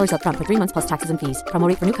 $45 up front for 3 months plus taxes and fees. Promo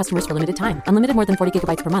rate for new customers for limited time. Unlimited more than 40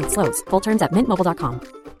 gigabytes per month. Slows full terms at mintmobile.com.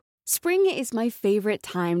 Spring is my favorite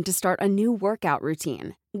time to start a new workout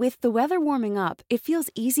routine. With the weather warming up, it feels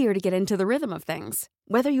easier to get into the rhythm of things.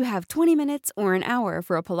 Whether you have 20 minutes or an hour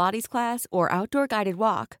for a Pilates class or outdoor guided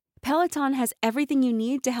walk, Peloton has everything you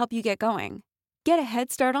need to help you get going. Get a head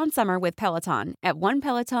start on summer with Peloton at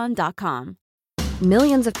onepeloton.com.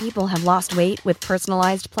 Millions of people have lost weight with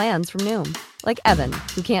personalized plans from Noom. Like Evan,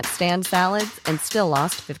 who can't stand salads and still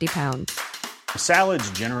lost 50 pounds. Salads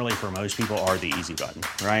generally for most people are the easy button,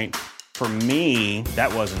 right? For me,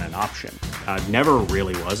 that wasn't an option. I never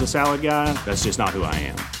really was a salad guy. That's just not who I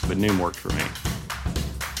am. But Noom worked for me.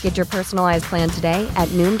 Get your personalized plan today at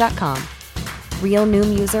Noom.com. Real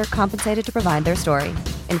Noom user compensated to provide their story.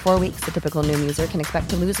 In 4 weeks, the typical Noom user can expect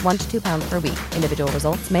to lose 1 to 2 pounds per week. Individual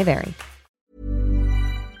results may vary.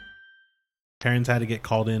 parents had to get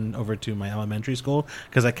called in over to my elementary school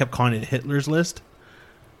because I kept calling it Hitler's List.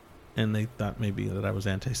 And they thought maybe that I was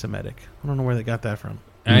anti-Semitic. I don't know where they got that from.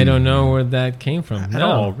 I don't know where that came from. At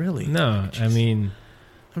all, really? No, Jeez. I mean...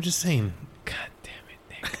 I'm just saying. God damn it,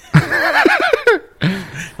 Nick.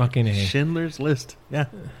 Fucking A. Schindler's List. Yeah.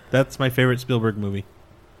 That's my favorite Spielberg movie.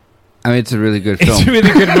 I mean, it's a really good film. It's a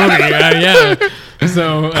really good movie. Yeah.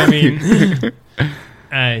 So, I mean...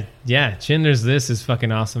 yeah, Schindler's List is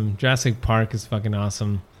fucking awesome. Jurassic Park is fucking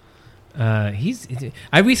awesome. I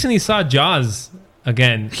recently saw Jaws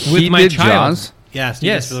again with my child. Jaws? Yeah,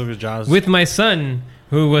 Steven Spielberg's Jaws. With my son,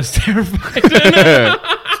 who was terrified.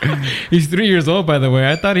 He's 3 years old, by the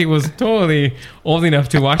way. I thought he was totally old enough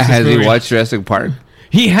to watch this Has movie. he watched Jurassic Park?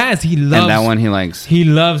 He has. He loves... And that one he likes. He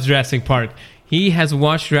loves Jurassic Park. He has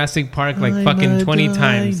watched Jurassic Park like fucking 20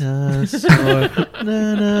 times.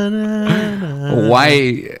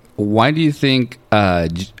 Why do you think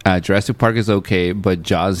Jurassic Park is okay, but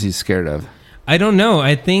Jaws he's scared of? I don't know.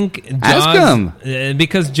 I think Jaws, ask him.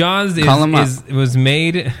 Because Jaws was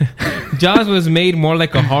made. Jaws was made more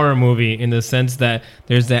like a horror movie in the sense that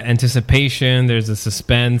there's that anticipation, there's a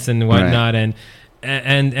suspense and whatnot, right.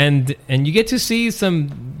 and you get to see some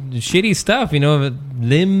shitty stuff,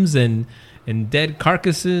 limbs and dead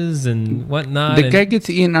carcasses and whatnot. The guy gets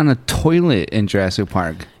eaten on a toilet in Jurassic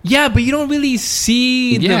Park. Yeah, but you don't really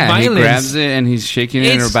see the violence. He grabs it and he's shaking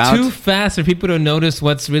it about. It's too fast for people to notice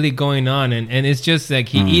what's really going on, and it's just like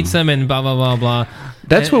he eats them and blah blah blah blah.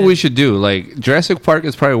 That's what we should do. Like Jurassic Park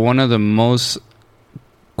is probably one of the most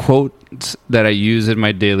quotes that I use in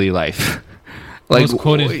my daily life. Like most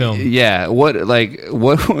quoted film. Yeah. What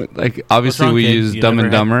obviously we use Dumb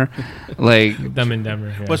and Dumber. Like Dumb and Dumber.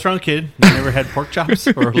 Yeah. What's wrong, kid? You never had pork chops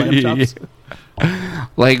or lamb chops? Yeah.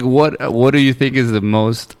 Like what do you think is the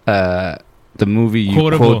most the movie you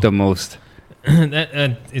quotable. Quote the most?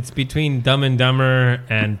 It's between Dumb and Dumber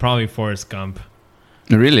and probably Forrest Gump.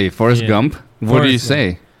 Really? Forrest Gump? What do you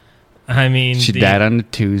say? I mean, she died on a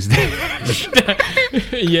Tuesday.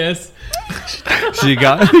 Yes. She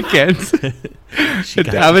got cancer.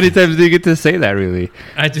 How many times do you get to say that, really?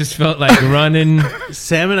 I just felt like running.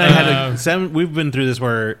 Sam and I we've been through this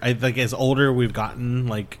where I like as older we've gotten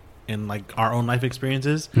like in like our own life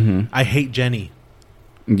experiences. Mm-hmm. I hate Jenny.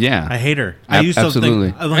 Yeah. I hate her. I used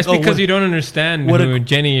absolutely. To think, that's because you don't understand who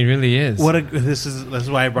Jenny really is. This is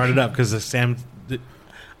why I brought it up, because Sam.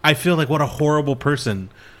 I feel like what a horrible person.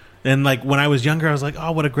 And like when I was younger, I was like,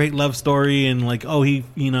 "Oh, what a great love story!" And like, "Oh, he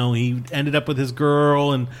ended up with his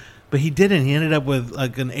girl," but he didn't. He ended up with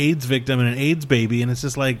like an AIDS victim and an AIDS baby, and it's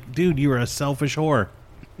just like, dude, you were a selfish whore.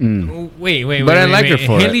 Wait. But I like her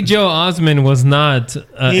for it. Haley Joel Osment was not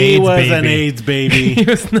an He AIDS was baby. an AIDS baby. He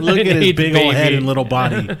was not Look an at his AIDS big baby. old head and little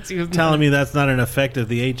body. Telling not. me that's not an effect of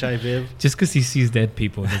the HIV. Just because he sees dead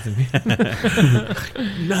people doesn't mean.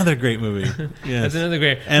 Another great movie. Yes. That's another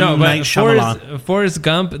great. M. Night Shyamalan. Forrest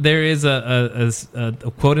Gump. There is a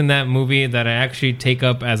quote in that movie that I actually take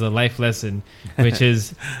up as a life lesson, which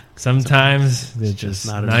is sometimes there's just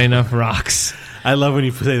not enough rocks. I love when you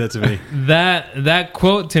say that to me. That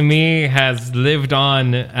quote to me has lived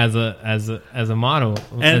on as a motto.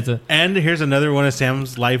 And here's another one of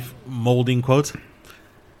Sam's life molding quotes. From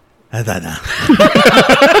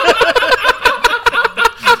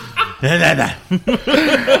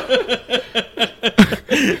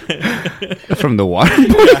the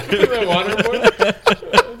waterboard.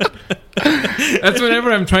 That's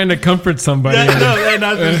whenever I'm trying to comfort somebody. I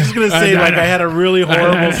was just gonna say, like, I had a really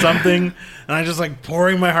horrible something, and I just like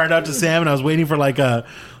pouring my heart out to Sam, and I was waiting for I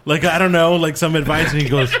don't know, like some advice, and he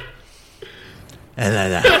goes, and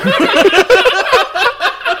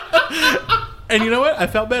you know what? I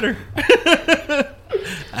felt better.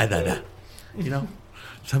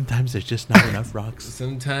 Sometimes there's just not enough rocks.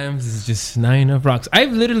 Sometimes there's just not enough rocks.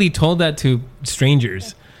 I've literally told that to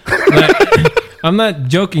strangers. Like, I'm not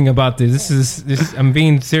joking about this. This I'm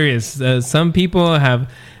being serious. Some people have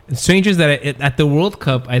strangers that at the World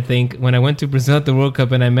Cup, I think, when I went to Brazil at the World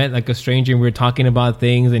Cup and I met like a stranger and we were talking about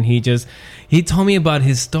things, and he told me about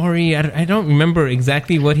his story. I don't remember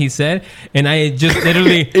exactly what he said, and I just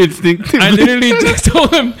literally just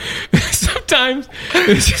told him sometimes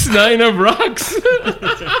there's just not enough rocks.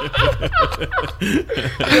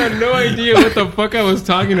 I had no idea what the fuck I was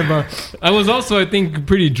talking about. I was also, I think,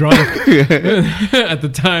 pretty drunk at the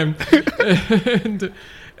time.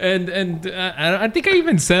 And I think I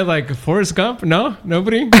even said like Forrest Gump. No,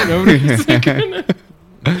 nobody.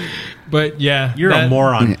 But yeah, you're a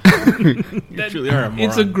moron. You truly are a moron.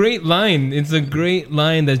 It's a great line. It's a great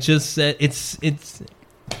line that just said it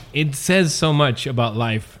says so much about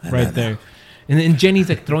life right there. And then Jenny's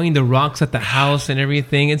like throwing the rocks at the house and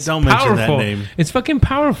everything. It's Don't powerful. mention that name. It's fucking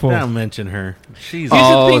powerful. Don't mention her. Here's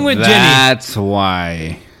the thing with Jenny. That's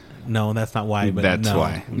why. No, that's not why. But that's no,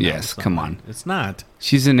 why. No, yes, come on. It's not.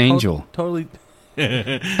 She's an angel. Totally.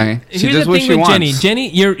 Okay. She Here's does the what thing she with wants. Jenny,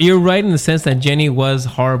 you're right in the sense that Jenny was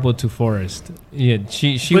horrible to Forrest. Yeah,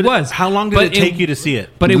 she was. How long did it take you to see it?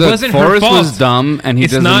 But it wasn't her Forrest fault. was dumb, and he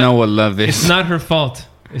doesn't know what love is. It's not her fault.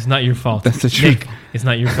 It's not your fault. That's the truth. Nick, it's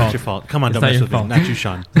not your fault. It's your fault. Come on, It's don't not mess your with me. fault. Not you,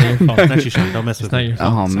 Sean. It's not your fault. Not you, Sean. Don't mess with It's not me. your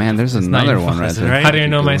fault. Oh man, there's another one right there. Right? How do I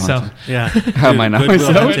know myself? Yeah. How am I not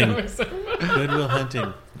Goodwill myself? Hunting. Goodwill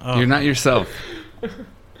Hunting. Oh. You're not yourself. You're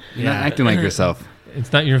not acting like yourself.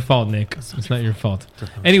 It's not your fault, Nick. It's not your fault.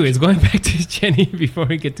 Anyways, going back to Jenny before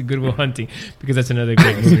we get to Goodwill Hunting, because that's another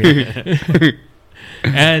great movie.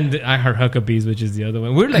 and I Heart Huckabees, which is the other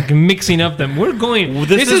one. We're like mixing up them. We're going. Well,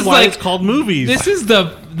 this is why it's called movies. This is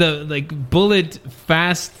the like bullet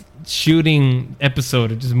fast shooting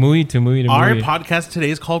episode of just movie to movie to Our movie. podcast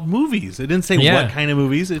today is called movies. It didn't say what kind of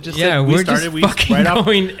movies. It just said we're just fucking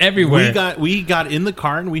going everywhere. We got in the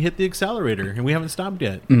car and we hit the accelerator and we haven't stopped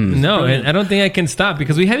yet. No, and I don't think I can stop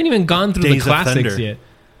because we haven't even gone through Days the of classics Thunder. yet.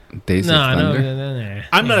 Days of Thunder. No.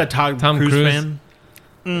 I'm not a Tom Cruise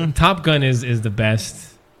fan. Top Gun is the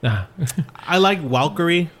best. I like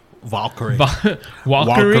Valkyrie. Valkyrie?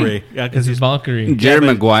 Yeah, because he's Valkyrie. Jerry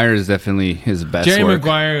Maguire is definitely his best Jerry work.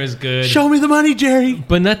 Maguire is good. Show me the money, Jerry.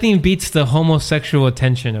 But nothing beats the homosexual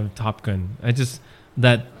attention of Top Gun.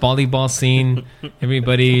 That volleyball scene,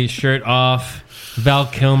 everybody shirt off, Val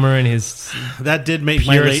Kilmer and his that did make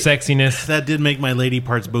pure my sexiness. That did make my lady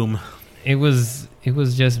parts boom. It was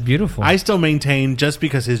just beautiful. I still maintain just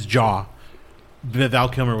because his jaw, Val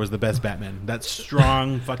Kilmer was the best Batman. That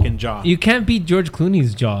strong fucking jaw. You can't beat George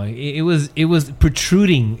Clooney's jaw. It was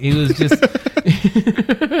protruding. It was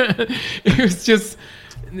just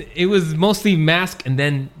it was mostly mask and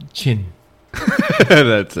then chin.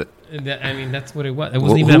 That's it. I mean, that's what it was. It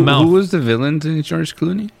wasn't even a mouth. Who was the villain to George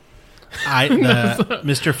Clooney?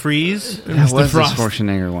 Mr. Freeze. That Mr. was Frost. the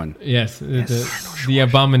Schwarzenegger one. Yes, the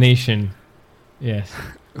Abomination. Yes.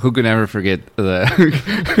 Who could ever forget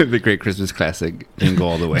the great Christmas classic, Jingle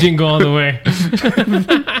All the Way? Jingle All the Way.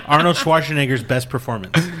 Arnold Schwarzenegger's best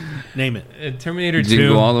performance. Name it. Terminator 2.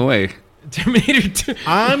 Jingle All the Way. Terminator 2.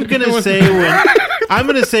 I'm gonna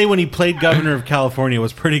say when he played governor of California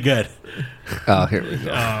was pretty good. Oh, here we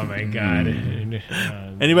go. Oh my god.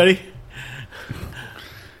 Anybody?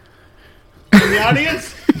 In the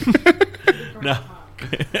audience? No.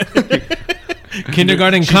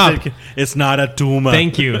 Kindergarten She Cop. said, it's not a tumor.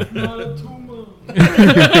 Thank you. Not a tumor.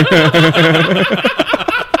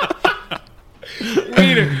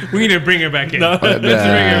 we need to bring her back in. No. Let's bring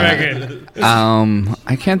her back in.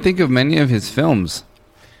 I can't think of many of his films.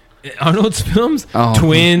 Arnold's films? Oh,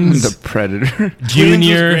 Twins. The Predator.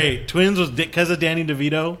 Junior. Twins was great. Twins was because of Danny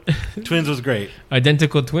DeVito. Twins was great.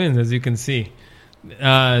 Identical twins, as you can see.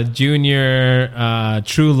 Junior,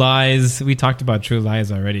 True Lies. We talked about True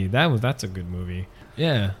Lies already. That's a good movie.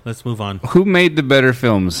 Yeah. Let's move on. Who made the better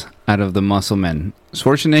films out of the Muscle Men?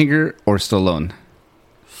 Schwarzenegger or Stallone?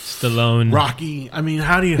 Stallone. Rocky. I mean,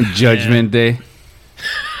 how do you... Judgment Day.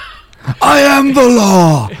 I am the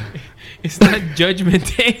law. It's not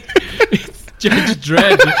Judgment Day. It's Judge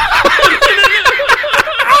Dredd.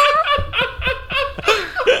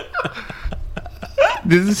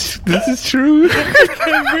 This is true.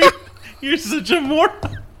 You're such a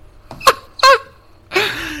moron.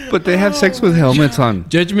 But they have sex with helmets on.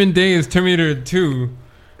 Judgment Day is Terminator 2.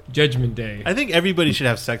 Judgment Day. I think everybody should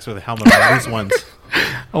have sex with a helmet on, at least once.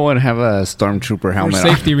 I want to have a Stormtrooper For helmet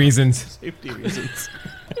safety reasons. Safety reasons.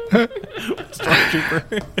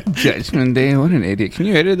 Stormtrooper. Judgment Day. What an idiot. Can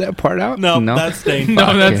you edit that part out? No, that's staying.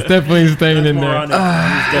 No, that's definitely staying That's in there. moronic.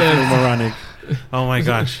 That's definitely moronic. Oh my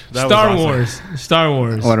gosh. That was Star awesome. Wars. Star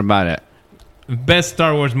Wars. What about it? Best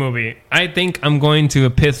Star Wars movie. I think I'm going to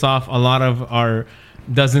piss off a lot of our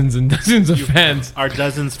dozens and dozens of fans. Our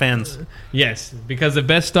dozens fans. Yes, because the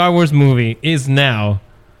best Star Wars movie is now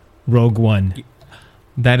Rogue One.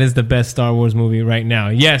 That is the best Star Wars movie right now.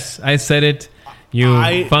 Yes, I said it.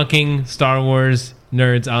 You fucking Star Wars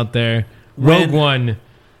nerds out there. Rogue One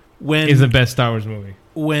is the best Star Wars movie.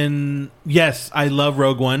 Yes, I love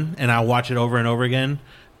Rogue One, and I watch it over and over again.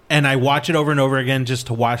 And I watch it over and over again just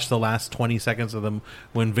to watch the last 20 seconds of them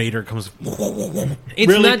when Vader comes.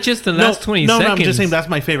 It's not just the last 20 seconds. No, I'm just saying that's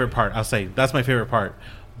my favorite part. I'll say that's my favorite part.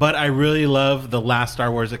 But I really love the last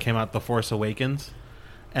Star Wars that came out, The Force Awakens.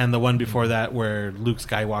 And the one before that where Luke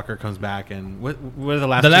Skywalker comes back. And what are the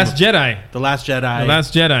last The Last Jedi. The Last Jedi. The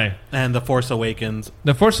Last Jedi. And The Force Awakens.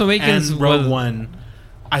 The Force Awakens and Rogue was... One,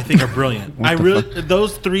 I think, are brilliant.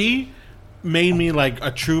 Those three made me like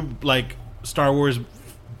a true like Star Wars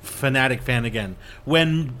fanatic fan again.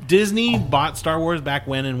 When Disney bought Star Wars back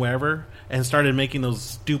when and wherever and started making those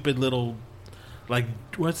stupid little like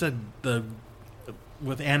what's that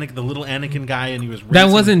with the little Anakin guy and he was racing. That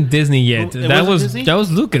wasn't Disney yet. That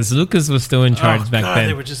was Lucas. Lucas was still in charge back then.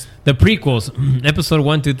 They were just the prequels, episode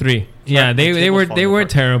 1, 2, 3. Yeah, they were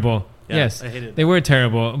terrible. Yeah, yes, I hated they were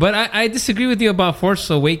terrible. But I disagree with you about Force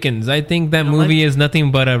Awakens. I think that movie is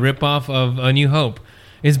nothing but a ripoff of A New Hope.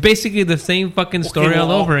 It's basically the same fucking story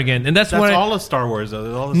all over again, and that's all of Star Wars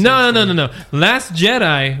though. All the no. Last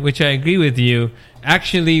Jedi, which I agree with you,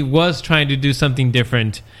 actually was trying to do something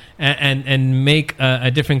different and make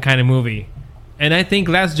a different kind of movie. And I think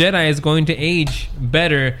Last Jedi is going to age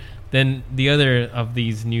better than the other of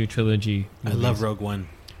these new trilogy movies. I love Rogue One.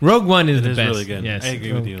 Rogue One is the is best. really good. Yes, I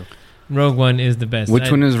agree with you. Rogue One is the best. Which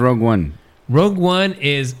one is Rogue One? Rogue One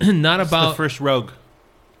is not It's about the first Rogue.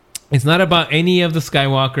 It's not about any of the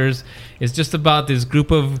Skywalkers. It's just about this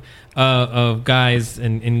group of guys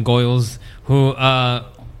and Goyles who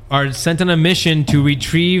are sent on a mission to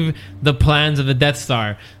retrieve the plans of the Death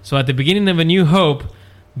Star. So at the beginning of A New Hope,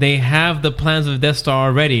 they have the plans of the Death Star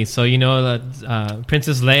already. So,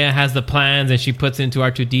 Princess Leia has the plans and she puts into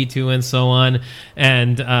R2-D2 and so on.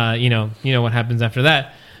 And, you know what happens after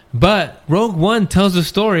that. But Rogue One tells the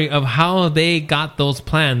story of how they got those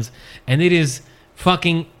plans. And it is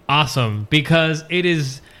fucking awesome because it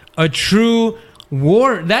is a true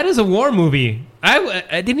war. That is a war movie.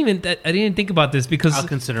 I didn't think about this because I'll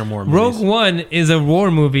consider more movies. Rogue One is a war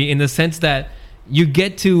movie in the sense that you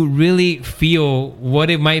get to really feel what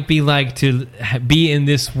it might be like to be in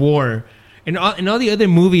this war. In all the other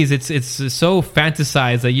movies, it's so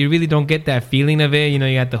fantasized that you really don't get that feeling of it. You know,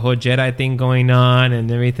 you got the whole Jedi thing going on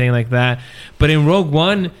and everything like that. But in Rogue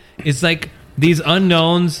One, it's like these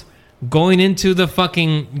unknowns going into the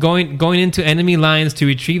going into enemy lines to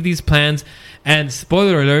retrieve these plans. And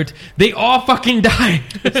spoiler alert, they all fucking die.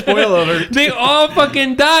 Spoiler alert. They all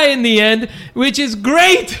fucking die in the end, which is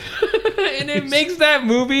great. And it makes that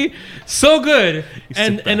movie so good.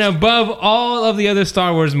 And above all of the other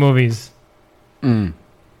Star Wars movies. Okay.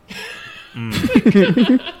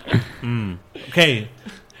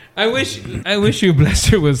 I wish you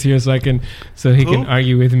Blester was here so he can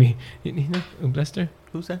argue with me. You know Blester?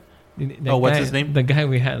 Who's that? What's his name? The guy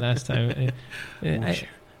we had last time.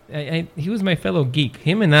 He was my fellow geek.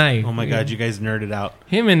 Him and I. Oh my God, you guys nerded out.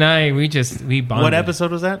 Him and I, we bonded. What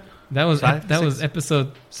episode was that? That was was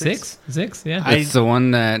episode 6. 6, yeah. It's the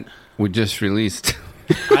one that we just released.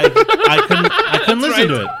 I couldn't listen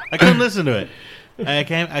to it. I couldn't listen to it.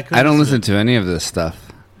 I don't listen to any of this stuff.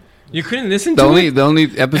 You couldn't listen to it? The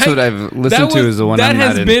only episode I've listened to is the one I'm not in.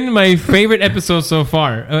 That has been my favorite episode so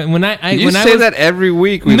far. You say that every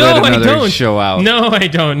week we let another show out. No, I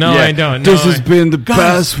don't. I don't. This has been the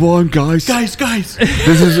best one, guys. Guys.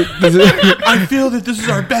 This is I feel that this is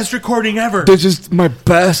our best recording ever. This is my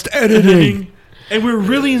best editing. And we're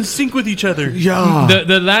really in sync with each other. Yeah.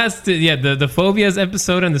 The last, the Phobias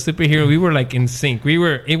episode and the superhero, we were like in sync.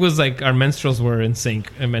 It was like our menstruals were in sync.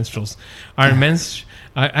 Menstruals. Our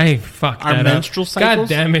I fucked our that menstrual up. cycles?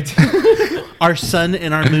 God damn it. Our sun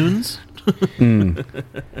and our moons.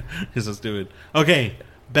 This is stupid. Okay.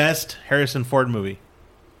 Best Harrison Ford movie.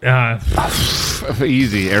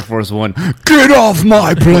 Easy. Air Force One. Get off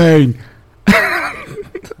my plane.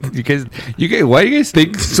 You guys, why do you guys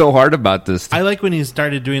think so hard about this? I like when he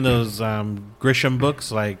started doing those Grisham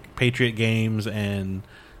books like Patriot Games and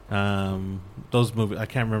those movies. I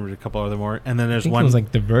can't remember a couple other more. And then there's one. It was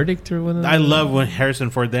like The Verdict or one. I love when Harrison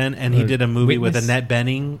Ford he did a movie with Annette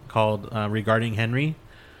Bening called Regarding Henry,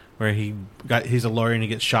 where he's a lawyer and he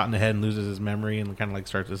gets shot in the head and loses his memory and kind of like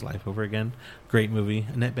starts his life over again. Great movie.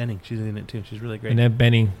 Annette Bening, she's in it too. She's really great. Annette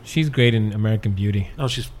Bening, she's great in American Beauty. Oh,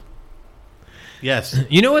 yes.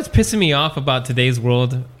 You know what's pissing me off about today's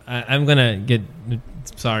world? I'm going to get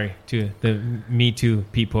sorry to the Me Too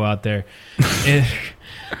people out there.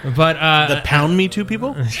 But the Pound Me Too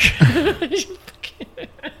people?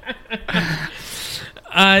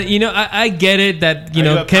 I get it that,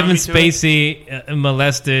 Kevin Spacey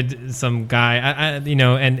molested some guy,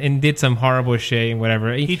 and did some horrible shit and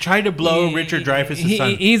whatever. He tried to blow Richard Dreyfuss'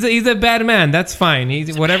 son. He's a bad man. That's fine.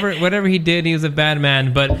 Whatever he did, he was a bad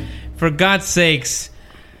man. But for God's sakes,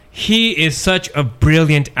 he is such a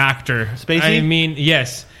brilliant actor. Spacey? I mean,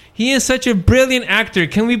 yes. He is such a brilliant actor.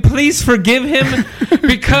 Can we please forgive him?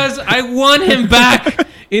 Because I want him back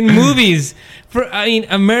in movies.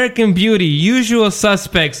 American Beauty, Usual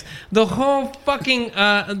Suspects, the whole fucking...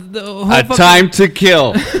 Time to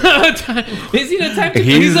Kill. Is he the Time to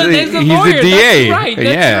Kill? He's a lawyer. a DA. That's right.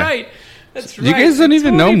 That's right. That's right. You guys don't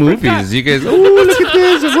even know movies. Forgot. You guys, look at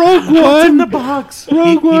this, Rogue One. What's in the box?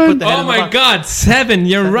 Rogue One. Oh my God, 7.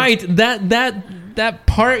 You're right. That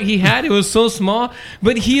part he had, it was so small,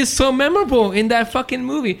 but he is so memorable in that fucking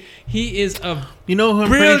movie. He is a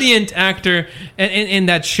brilliant actor, and in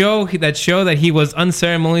that show that he was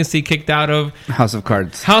unceremoniously kicked out of, House of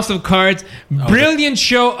Cards. Brilliant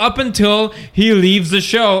show up until he leaves the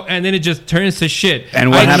show, and then it just turns to shit.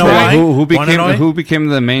 And what happened? Who became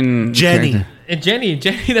the main? Jenny. Jenny,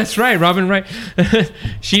 that's right. Robin Wright.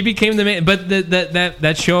 She became the main, but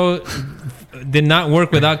that show did not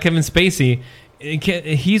work without Kevin Spacey.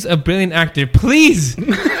 He's a brilliant actor. Please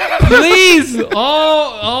Please,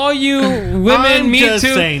 all you women, I'm me just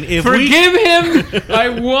too. saying, if forgive him. I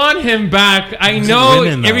want him back. I know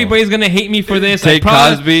women, though. everybody's gonna hate me for this. Take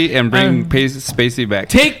Cosby and bring Spacey back.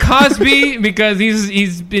 Take Cosby because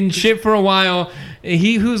he's been shit for a while.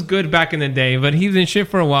 He was good back in the day, but he's been shit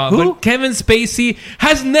for a while. Who? But Kevin Spacey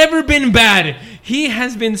has never been bad. He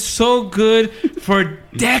has been so good for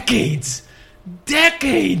decades.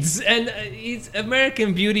 And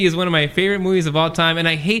American Beauty is one of my favorite movies of all time. And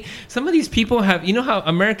I hate some of these people have, you know how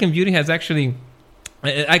American Beauty has actually,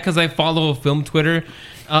 because I follow film Twitter,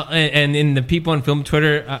 and in the people on film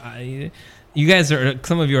Twitter, you guys are,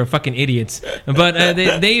 some of you are fucking idiots, but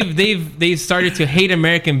they've started to hate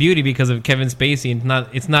American Beauty because of Kevin Spacey. And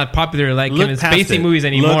it's not popular like Kevin Spacey movies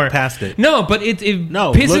anymore. Look past it. No, but it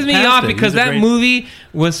pisses me off because that movie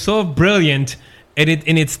was so brilliant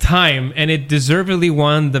in its time, and it deservedly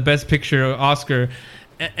won the Best Picture Oscar.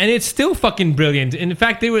 And it's still fucking brilliant. In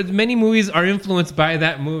fact, many movies are influenced by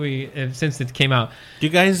that movie since it came out. Do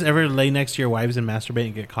you guys ever lay next to your wives and masturbate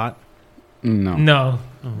and get caught? No.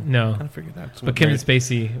 I kind of figured that's but Kevin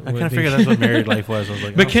Spacey. I kind of figured that's what married life was. I was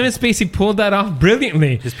like, but Kevin Spacey pulled that off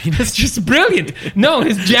brilliantly. It's just brilliant. No,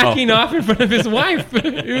 his jacking off in front of his wife.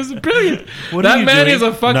 It was brilliant. That man is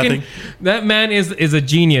a fucking. Nothing. That man is a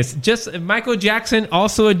genius. Just Michael Jackson,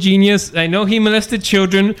 also a genius. I know he molested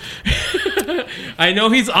children. I know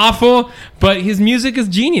he's awful, but his music is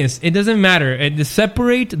genius. It doesn't matter.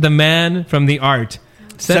 Separate the man from the art.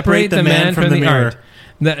 Separate the man from the art.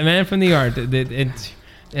 The man from the art.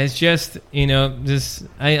 It's just,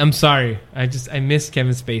 I'm sorry. I miss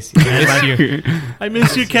Kevin Spacey. I miss you. I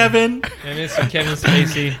miss you, Kevin. I miss you, Kevin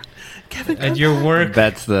Spacey. Kevin, at your work.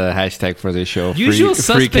 That's the hashtag for this show. Usual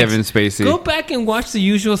Suspects. Free Kevin Spacey. Go back and watch The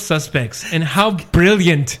Usual Suspects and how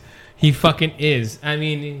brilliant he fucking is. I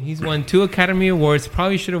mean, he's won 2 Academy Awards.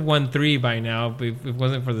 Probably should have won 3 by now, but if it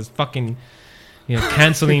wasn't for this fucking...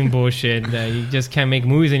 canceling bullshit. You just can't make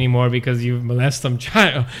movies anymore because you molest some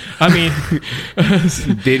child. I mean,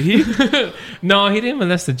 did he? No, he didn't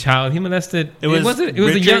molest a child. He molested. It was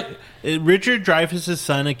a young. Richard Dreyfuss'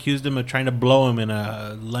 son accused him of trying to blow him in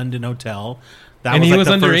a London hotel. And he was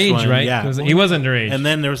underage, right? Yeah, he was underage. And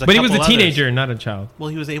then there was, but he was a teenager, not a child. Well,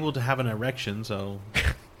 he was able to have an erection, so.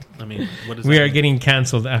 I mean, what is we are getting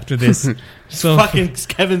canceled after this. So fucking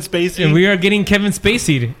Kevin Spacey. And we are getting Kevin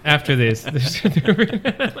Spacey'd after this.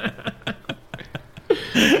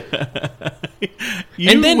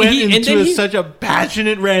 Into such a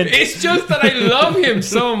passionate rant. It's just that I love him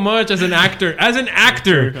so much as an actor.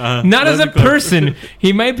 Not as a person.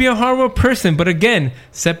 He might be a horrible person, but again,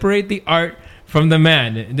 separate the art from the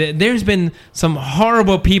man. There's been some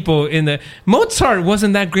horrible people in the... Mozart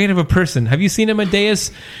wasn't that great of a person. Have you seen Amadeus?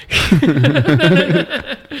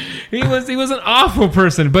 He was an awful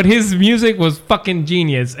person, but his music was fucking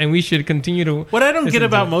genius, and we should continue to... What I don't get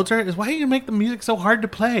about Mozart is why do you make the music so hard to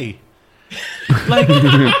play? Like,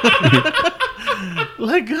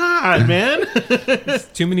 God, man. It's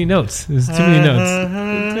too many notes. There's too many notes.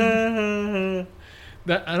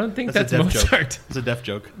 I don't think that's Mozart. It's a deaf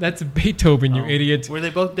joke. That's Beethoven, you idiot. Were they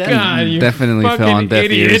both deaf? God, you definitely fell on deaf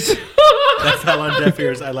ears. That fell on deaf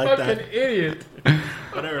ears. I like that. Fucking idiot.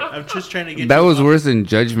 Whatever. I'm just trying to get. That was worse than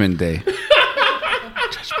Judgment Day.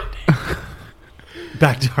 Judgment Day.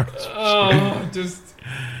 Back to our.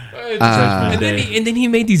 And then he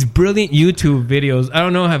made these brilliant YouTube videos. I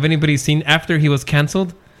don't know, have anybody seen after he was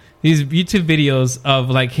canceled? These YouTube videos of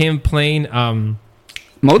like him playing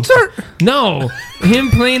Mozart? No,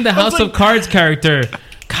 him playing the House of Cards character.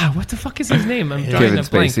 God, what the fuck is his name? I'm drawing a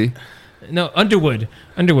blank. Spacey. No, Underwood.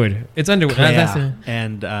 It's Underwood.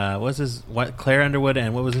 And Claire Underwood,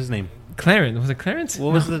 and what was his name? Clarence. Was it Clarence?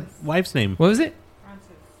 What was the wife's name? What was it?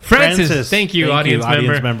 Francis. Thank you, audience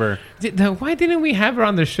member. Why didn't we have her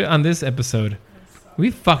on the on this episode? We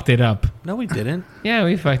fucked it up. No, we didn't. Yeah,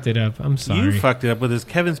 we fucked it up. I'm sorry. You fucked it up with his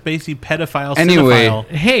Kevin Spacey pedophile anyway, cinephile.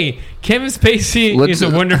 Hey, Kevin Spacey is a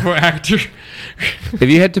wonderful actor. If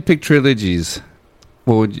you had to pick trilogies,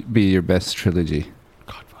 what would be your best trilogy?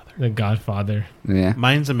 Godfather. The Godfather. Yeah.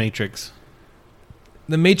 Mine's The Matrix.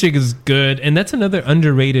 The Matrix is good, and that's another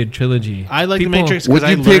underrated trilogy. I like The Matrix because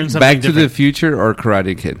I learned would you pick Back different. to the Future or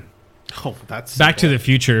Karate Kid? Oh, that's Back to the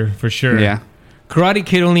Future for sure. Yeah. Karate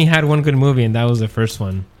Kid only had one good movie, and that was the first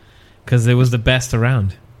one because it was the best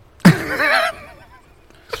around.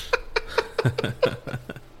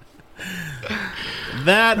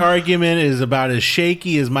 That argument is about as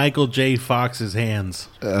shaky as Michael J. Fox's hands.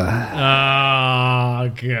 Oh,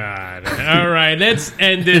 God. All right, let's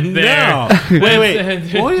end it there. No.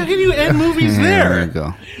 Wait. Why can you end movies there? There we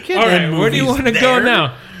go. All right, where do you want to go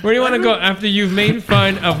now? Where do you want to go after you've made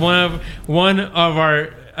fun of one of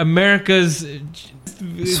our America's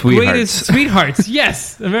greatest sweethearts.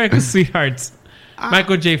 Yes, America's sweethearts.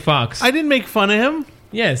 Michael J. Fox. I didn't make fun of him.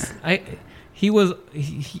 Yes, he was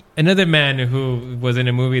another man who was in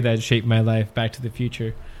a movie that shaped my life, Back to the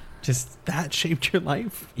Future. Just that shaped your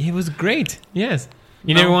life? He was great. Yes.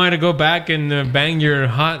 You never wanted to go back and bang your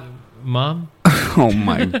hot mom? Oh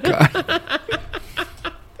my God.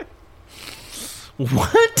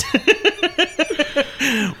 What?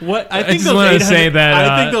 What? I just want to say that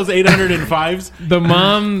I think those 805s. The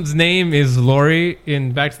mom's name is Lori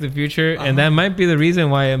in Back to the Future, and that might be the reson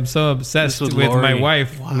why I'm so obsessed with my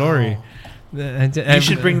wife, Lori. You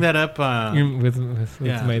should bring that up with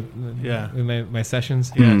my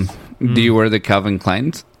sessions. Yes. Do you wear the Calvin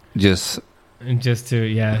Kleins? Just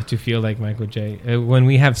to feel like Michael J. When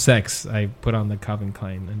we have sex, I put on the Calvin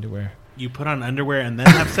Klein underwear. You put on underwear and then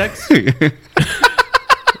have sex?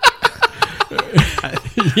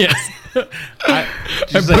 Yes. I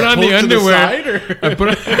put on the underwear. I put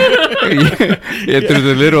on through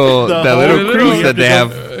the little crease that they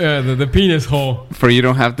have. The penis hole. For you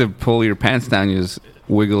don't have to pull your pants down, you just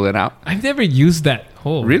wiggle it out. I've never used that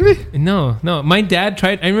hole. Really? No. My dad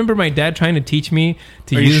tried. I remember my dad trying to teach me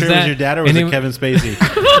to use that. Are you sure it was your dad or was it Kevin Spacey?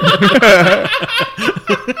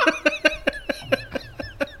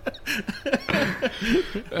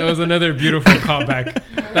 That was another beautiful callback.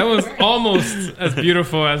 That was almost as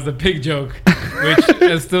beautiful as the pig joke, which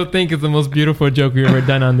I still think is the most beautiful joke we've ever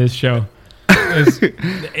done on this show.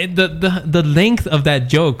 The length of that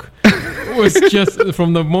joke was just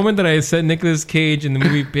from the moment that I said Nicolas Cage in the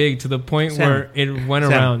movie Pig to the point where it went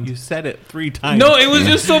around. You said it 3 times. No, it was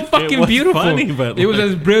just so fucking beautiful. Funny, but it was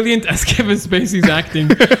as brilliant as Kevin Spacey's acting.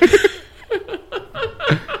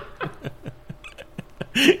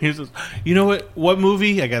 You know what? What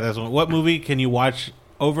movie? I got this one. What movie can you watch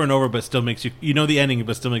over and over but still makes you... You know the ending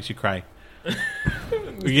but still makes you cry?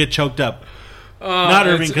 You get choked up. Not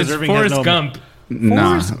Irving, because Irving has no... Gump.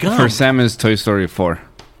 Forrest Gump. For Sam is Toy Story 4.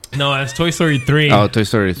 No, that's Toy Story 3. Oh, Toy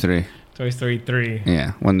Story 3. Toy Story 3.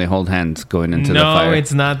 Yeah, when they hold hands going into the fire. No,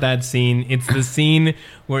 it's not that scene. It's the scene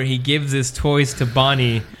where he gives his toys to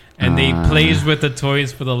Bonnie and they plays with the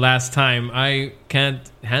toys for the last time. I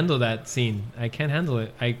can't handle that scene. I can't handle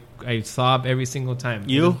it. I sob every single time.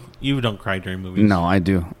 You don't cry during movies. No, I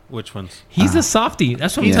do. Which ones? He's a softie.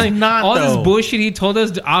 That's what I'm telling you. Not, all though. this bullshit he told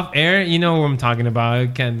us off air, you know what I'm talking about.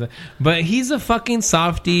 But he's a fucking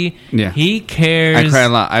softie. Yeah. He cares. I cry a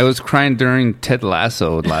lot. I was crying during Ted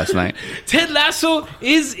Lasso last night. Ted Lasso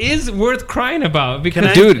is worth crying about. Because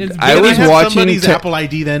I was watching somebody's Apple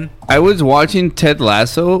ID then. I was watching Ted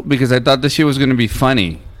Lasso because I thought the shit was going to be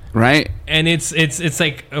funny. Right, and it's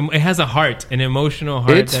like it has a heart, an emotional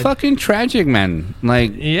heart. It's fucking tragic, man.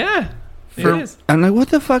 Like, yeah, it is. I'm like, what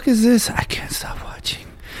the fuck is this? I can't stop watching.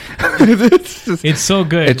 It's so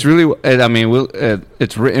good. It's really. I mean,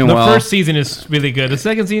 it's written well. The first season is really good. The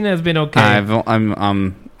second season has been okay. I'm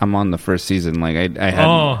on the first season. Like I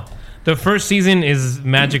had. The first season is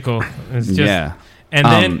magical. It's just,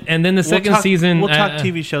 and then the second season. We'll talk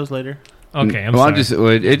TV shows later. Okay, I'm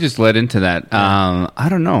sorry. It just led into that. I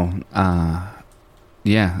don't know.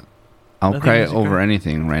 Yeah, I'll cry over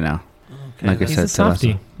anything right now. Okay. Like I said, he's a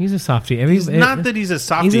softie. He's a softie. Not that he's a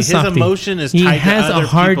softie. His emotion is tied to other He has a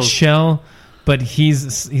hard people's... shell, but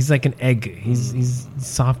he's like an egg. He's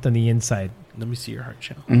soft on the inside. Let me see your hard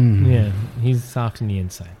shell. Mm-hmm. Yeah, he's soft on the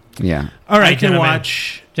inside. Yeah. All right, I can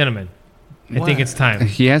watch... Gentlemen. I think it's time.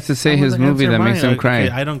 He has to say his movie that makes him cry.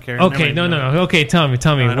 Okay, I don't care. Okay, no. Okay, tell me.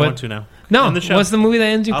 No, I don't want to now. No, what's the movie that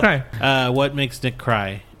ends you cry? What makes Nick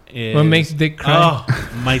cry? What makes Dick cry?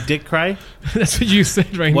 Oh, my dick cry? That's what you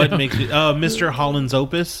said right now. What makes it? Mr. Holland's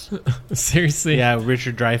Opus. Seriously? Yeah,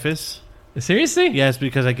 Richard Dreyfuss. Seriously? Yes,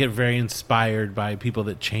 because I get very inspired by people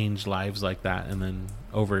that change lives like that, and then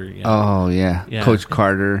over. Yeah. Oh yeah, Coach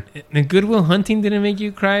Carter. And Good Will Hunting didn't make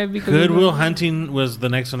you cry because Good Will Hunting was the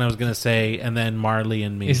next one I was going to say, and then Marley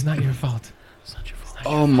and Me. It's not your fault. It's not your fault.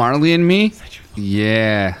 Oh, Marley and Me.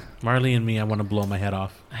 Yeah. Marley and Me, I want to blow my head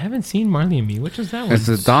off. I haven't seen Marley and Me. Which was that one? It's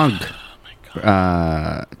a dog. Oh my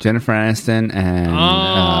God. Jennifer Aniston and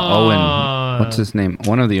Owen. What's his name?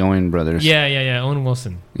 One of the Owen brothers. Yeah. Owen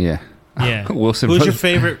Wilson. Yeah. Wilson. Who's your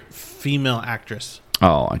favorite female actress?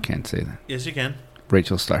 Oh, I can't say that. Yes, you can.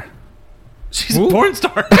 Rachel Starr. She's a porn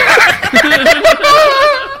star.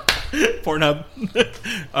 Pornhub.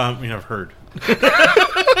 I've heard.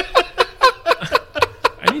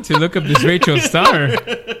 I need to look up this Rachel Starr.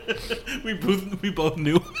 We both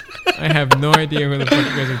knew. I have no idea who the fuck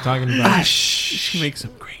you guys are talking about. She makes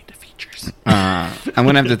some great features. I'm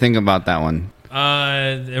gonna have to think about that one.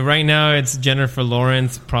 Right now it's Jennifer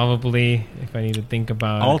Lawrence, probably. If I need to think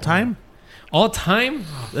about all time. All time?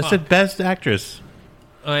 I said best actress.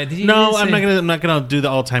 Did you No, even I'm not gonna do the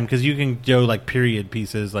all time because you can go like period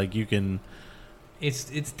pieces. Like you can.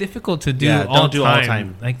 It's difficult to do. Don't do all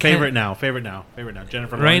time. I can't- Favorite now.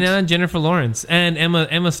 Jennifer Lawrence. Right now, Jennifer Lawrence and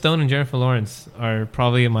Emma Stone and Jennifer Lawrence are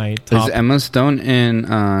probably my top. Is Emma Stone in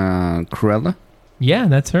Cruella? Yeah,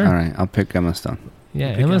 that's her. All right, I'll pick Emma Stone. Yeah,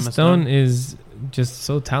 pick Emma Emma Stone Stone? is just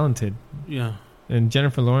so talented, Yeah, and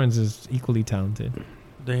Jennifer Lawrence is equally talented.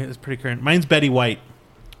 it's pretty current. Mine's Betty White.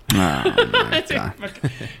 Oh my god!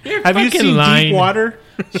 Have you seen Deep Water?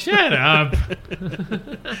 Shut up!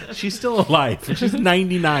 She's still alive. She's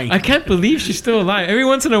 99. I can't believe she's still alive. Every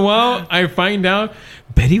once in a while, I find out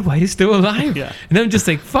Betty White is still alive, Yeah. and I'm just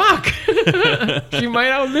like, "Fuck!" She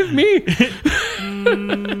might outlive me.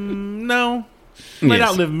 No, might Yes.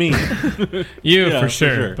 outlive me. You Yeah, for for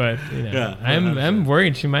sure, sure. but you know, Yeah, I'm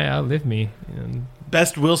worried she might outlive me. And,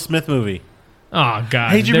 Best Will Smith movie. oh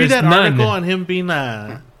God! Hey, did you read there's that none. article on him being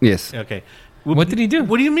Yes. Okay. What did he do?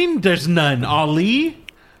 What do you mean there's none? Ali?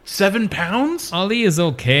 7 pounds? Ali is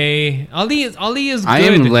okay. Ali is good. I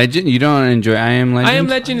Am Legend. You don't enjoy I Am Legend? I Am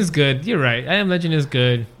Legend is good. You're right. I Am Legend is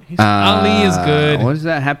good. Ali is good. What is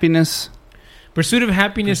that? Happiness? Pursuit of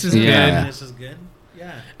Happiness is Yeah. good. This is good.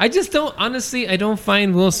 Yeah. I just don't. Honestly, I don't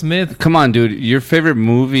find Will Smith. Come on, dude. Your favorite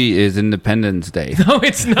movie is Independence Day. No,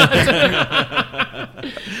 it's not.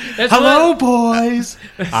 That's Hello, one- boys.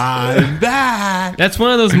 I'm back. That's one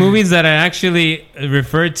of those movies that I actually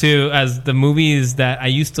refer to as the movies that I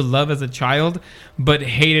used to love as a child, but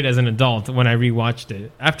hated as an adult when I rewatched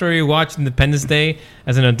it. After I rewatched Independence Day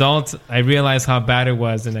as an adult, I realized how bad it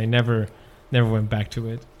was, and I never went back to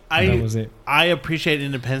it. That was it. I appreciate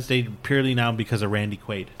Independence Day purely now because of Randy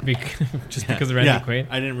Quaid. Just because of Randy Quaid.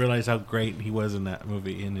 I didn't realize how great he was in that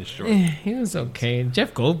movie in his short. He was okay.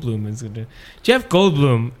 Jeff Goldblum is good. Jeff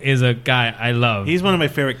Goldblum is a guy I love. He's one of my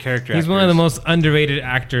favorite character He's actors. one of the most underrated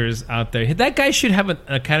actors out there. That guy should have an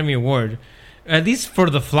Academy Award, at least for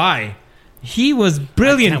The Fly. He was I can't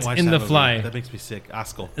brilliant watch in that The movie. Fly. That makes me sick.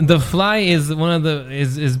 Oscar. The Fly is one of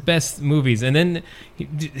his best movies, and then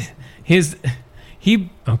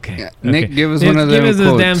okay. Yeah, Nick, okay. give us one of them Give us a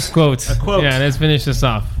quotes. damn quote. A quote. Yeah, let's finish this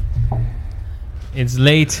off. It's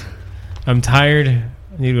late. I'm tired. I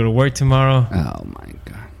need to go to work tomorrow. Oh my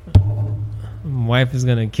god! My wife is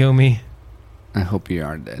gonna kill me. I hope you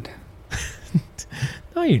are dead.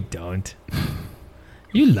 No, you don't.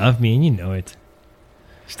 You love me, and you know it.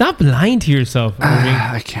 Stop lying to yourself, Irving.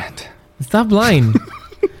 I can't. Stop lying.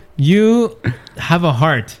 You have a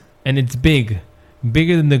heart, and it's bigger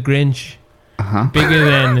than the Grinch, bigger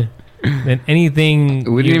than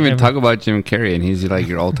anything. We didn't you've even ever- talk about Jim Carrey, and he's like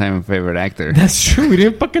your all-time favorite actor. That's true. We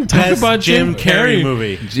didn't fucking talk Best about Jim Carrey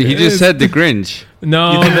movie. He just said The Grinch.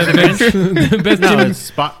 No, the best No, Jim, it's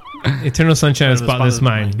Spot. Eternal Sunshine of the Spotless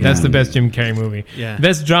Mind. That's the best Jim Carrey movie. Yeah.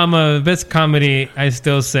 Best drama, best comedy. I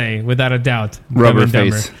still say, without a doubt, Rubber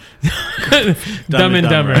Dumb and Face. Dumber. Dumb and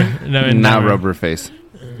Dumber. Dumb and Not Dumber. Rubber Face.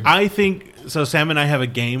 I think so. Sam and I have a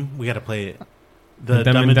game. We got to play it. The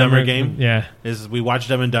Dumb and Dumber game. Yeah. Is we watch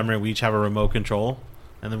Dumb and Dumber. We each have a remote control,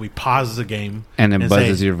 and then we pause the game, And it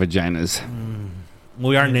buzzes say, your vaginas.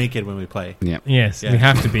 We are naked when we play. Yeah. Yes, Yeah. we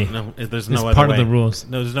have to be. No, there's It's no other part way. of the rules.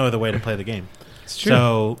 No, there's no other way to play the game. It's true.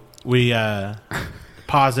 So we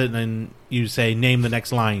pause it, and then you say name the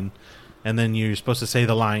next line, and then you're supposed to say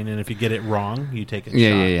the line, and if you get it wrong, you take a shot.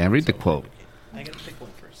 Yeah. Read the quote. I gotta pick one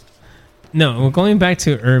first. No, we're going back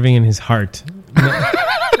to Irving and his heart.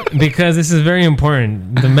 Because this is very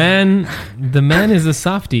important. The man is a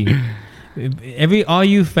softie. All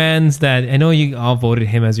you fans that I know you all voted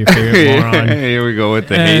him as your favorite moron. Here we go with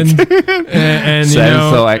the And, hate. and you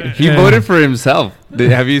Sam, know, he voted for himself.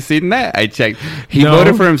 Have you seen that? I checked. He No.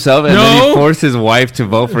 voted for himself, and then No. he forced his wife to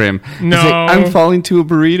vote for him. He's No. like, I'm falling to a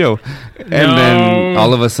burrito. And No. then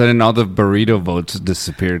all of a sudden, all the burrito votes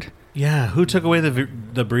disappeared. Yeah, who took away the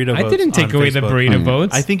burrito I votes didn't take on away the Facebook? burrito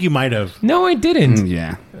votes. I think you might have. No, I didn't.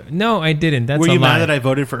 Yeah. No, I didn't. That's Were a you lie. mad that I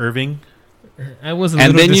voted for Irving? I was a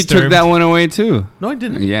And little then you disturbed. took that one away, too. No, I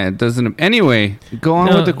didn't. Yeah, it doesn't. Anyway, go on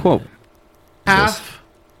No. with the quote. Half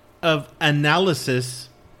of analysis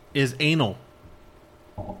is anal.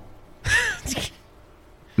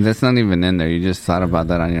 That's not even in there. You just thought about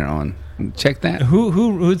that on your own. Check that. Who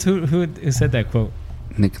said that quote?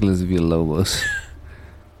 Nicholas Villalobos.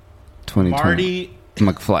 2020.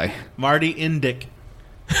 McFly. Marty Indick.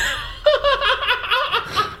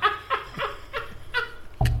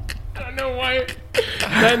 I don't know why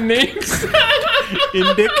that name's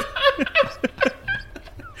Indick.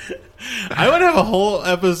 I would have a whole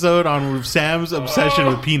episode on Sam's obsession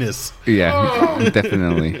with penis. Yeah,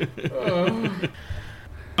 definitely.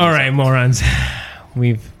 All right, morons.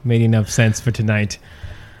 we've made enough sense for tonight.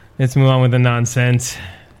 Let's move on with the nonsense.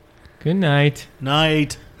 Good night.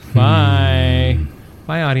 Night. Bye.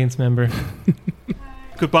 Bye, audience member.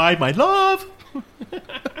 Goodbye, my love.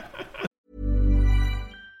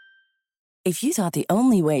 If you thought the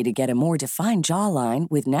only way to get a more defined jawline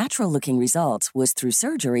with natural-looking results was through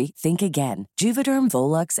surgery, think again. Juvederm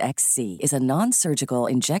Volux XC is a non-surgical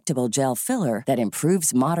injectable gel filler that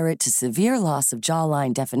improves moderate to severe loss of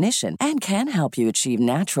jawline definition and can help you achieve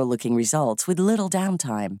natural-looking results with little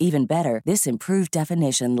downtime. Even better, this improved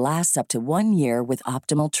definition lasts up to 1 year with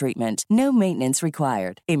optimal treatment. No maintenance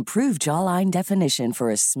required. Improve jawline definition for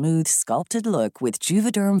a smooth, sculpted look with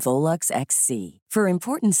Juvederm Volux XC. For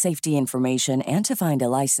important safety information and to find a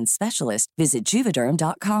licensed specialist, visit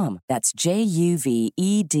Juvederm.com. That's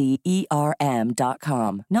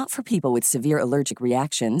JUVEDERM.com. Not for people with severe allergic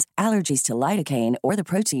reactions, allergies to lidocaine, or the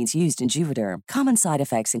proteins used in Juvederm. Common side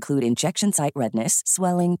effects include injection site redness,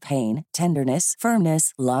 swelling, pain, tenderness,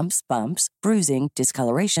 firmness, lumps, bumps, bruising,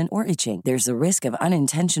 discoloration, or itching. There's a risk of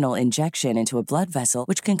unintentional injection into a blood vessel,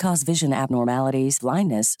 which can cause vision abnormalities,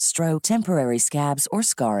 blindness, stroke, temporary scabs, or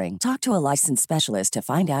scarring. Talk to a licensed specialist to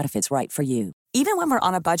find out if it's right for you. Even when we're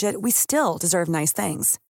on a budget, we still deserve nice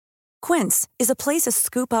things. Quince is a place to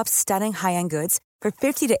scoop up stunning high-end goods for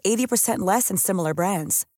 50 to 80% less than similar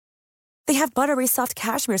brands. They have buttery soft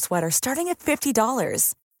cashmere sweaters starting at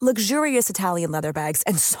 $50, luxurious Italian leather bags,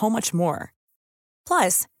 and so much more.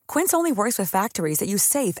 Plus, Quince only works with factories that use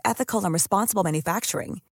safe, ethical, and responsible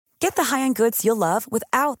manufacturing. Get the high-end goods you'll love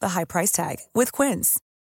without the high price tag with Quince.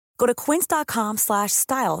 Go to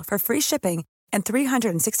quince.com/style for free shipping and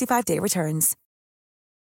 365-day returns.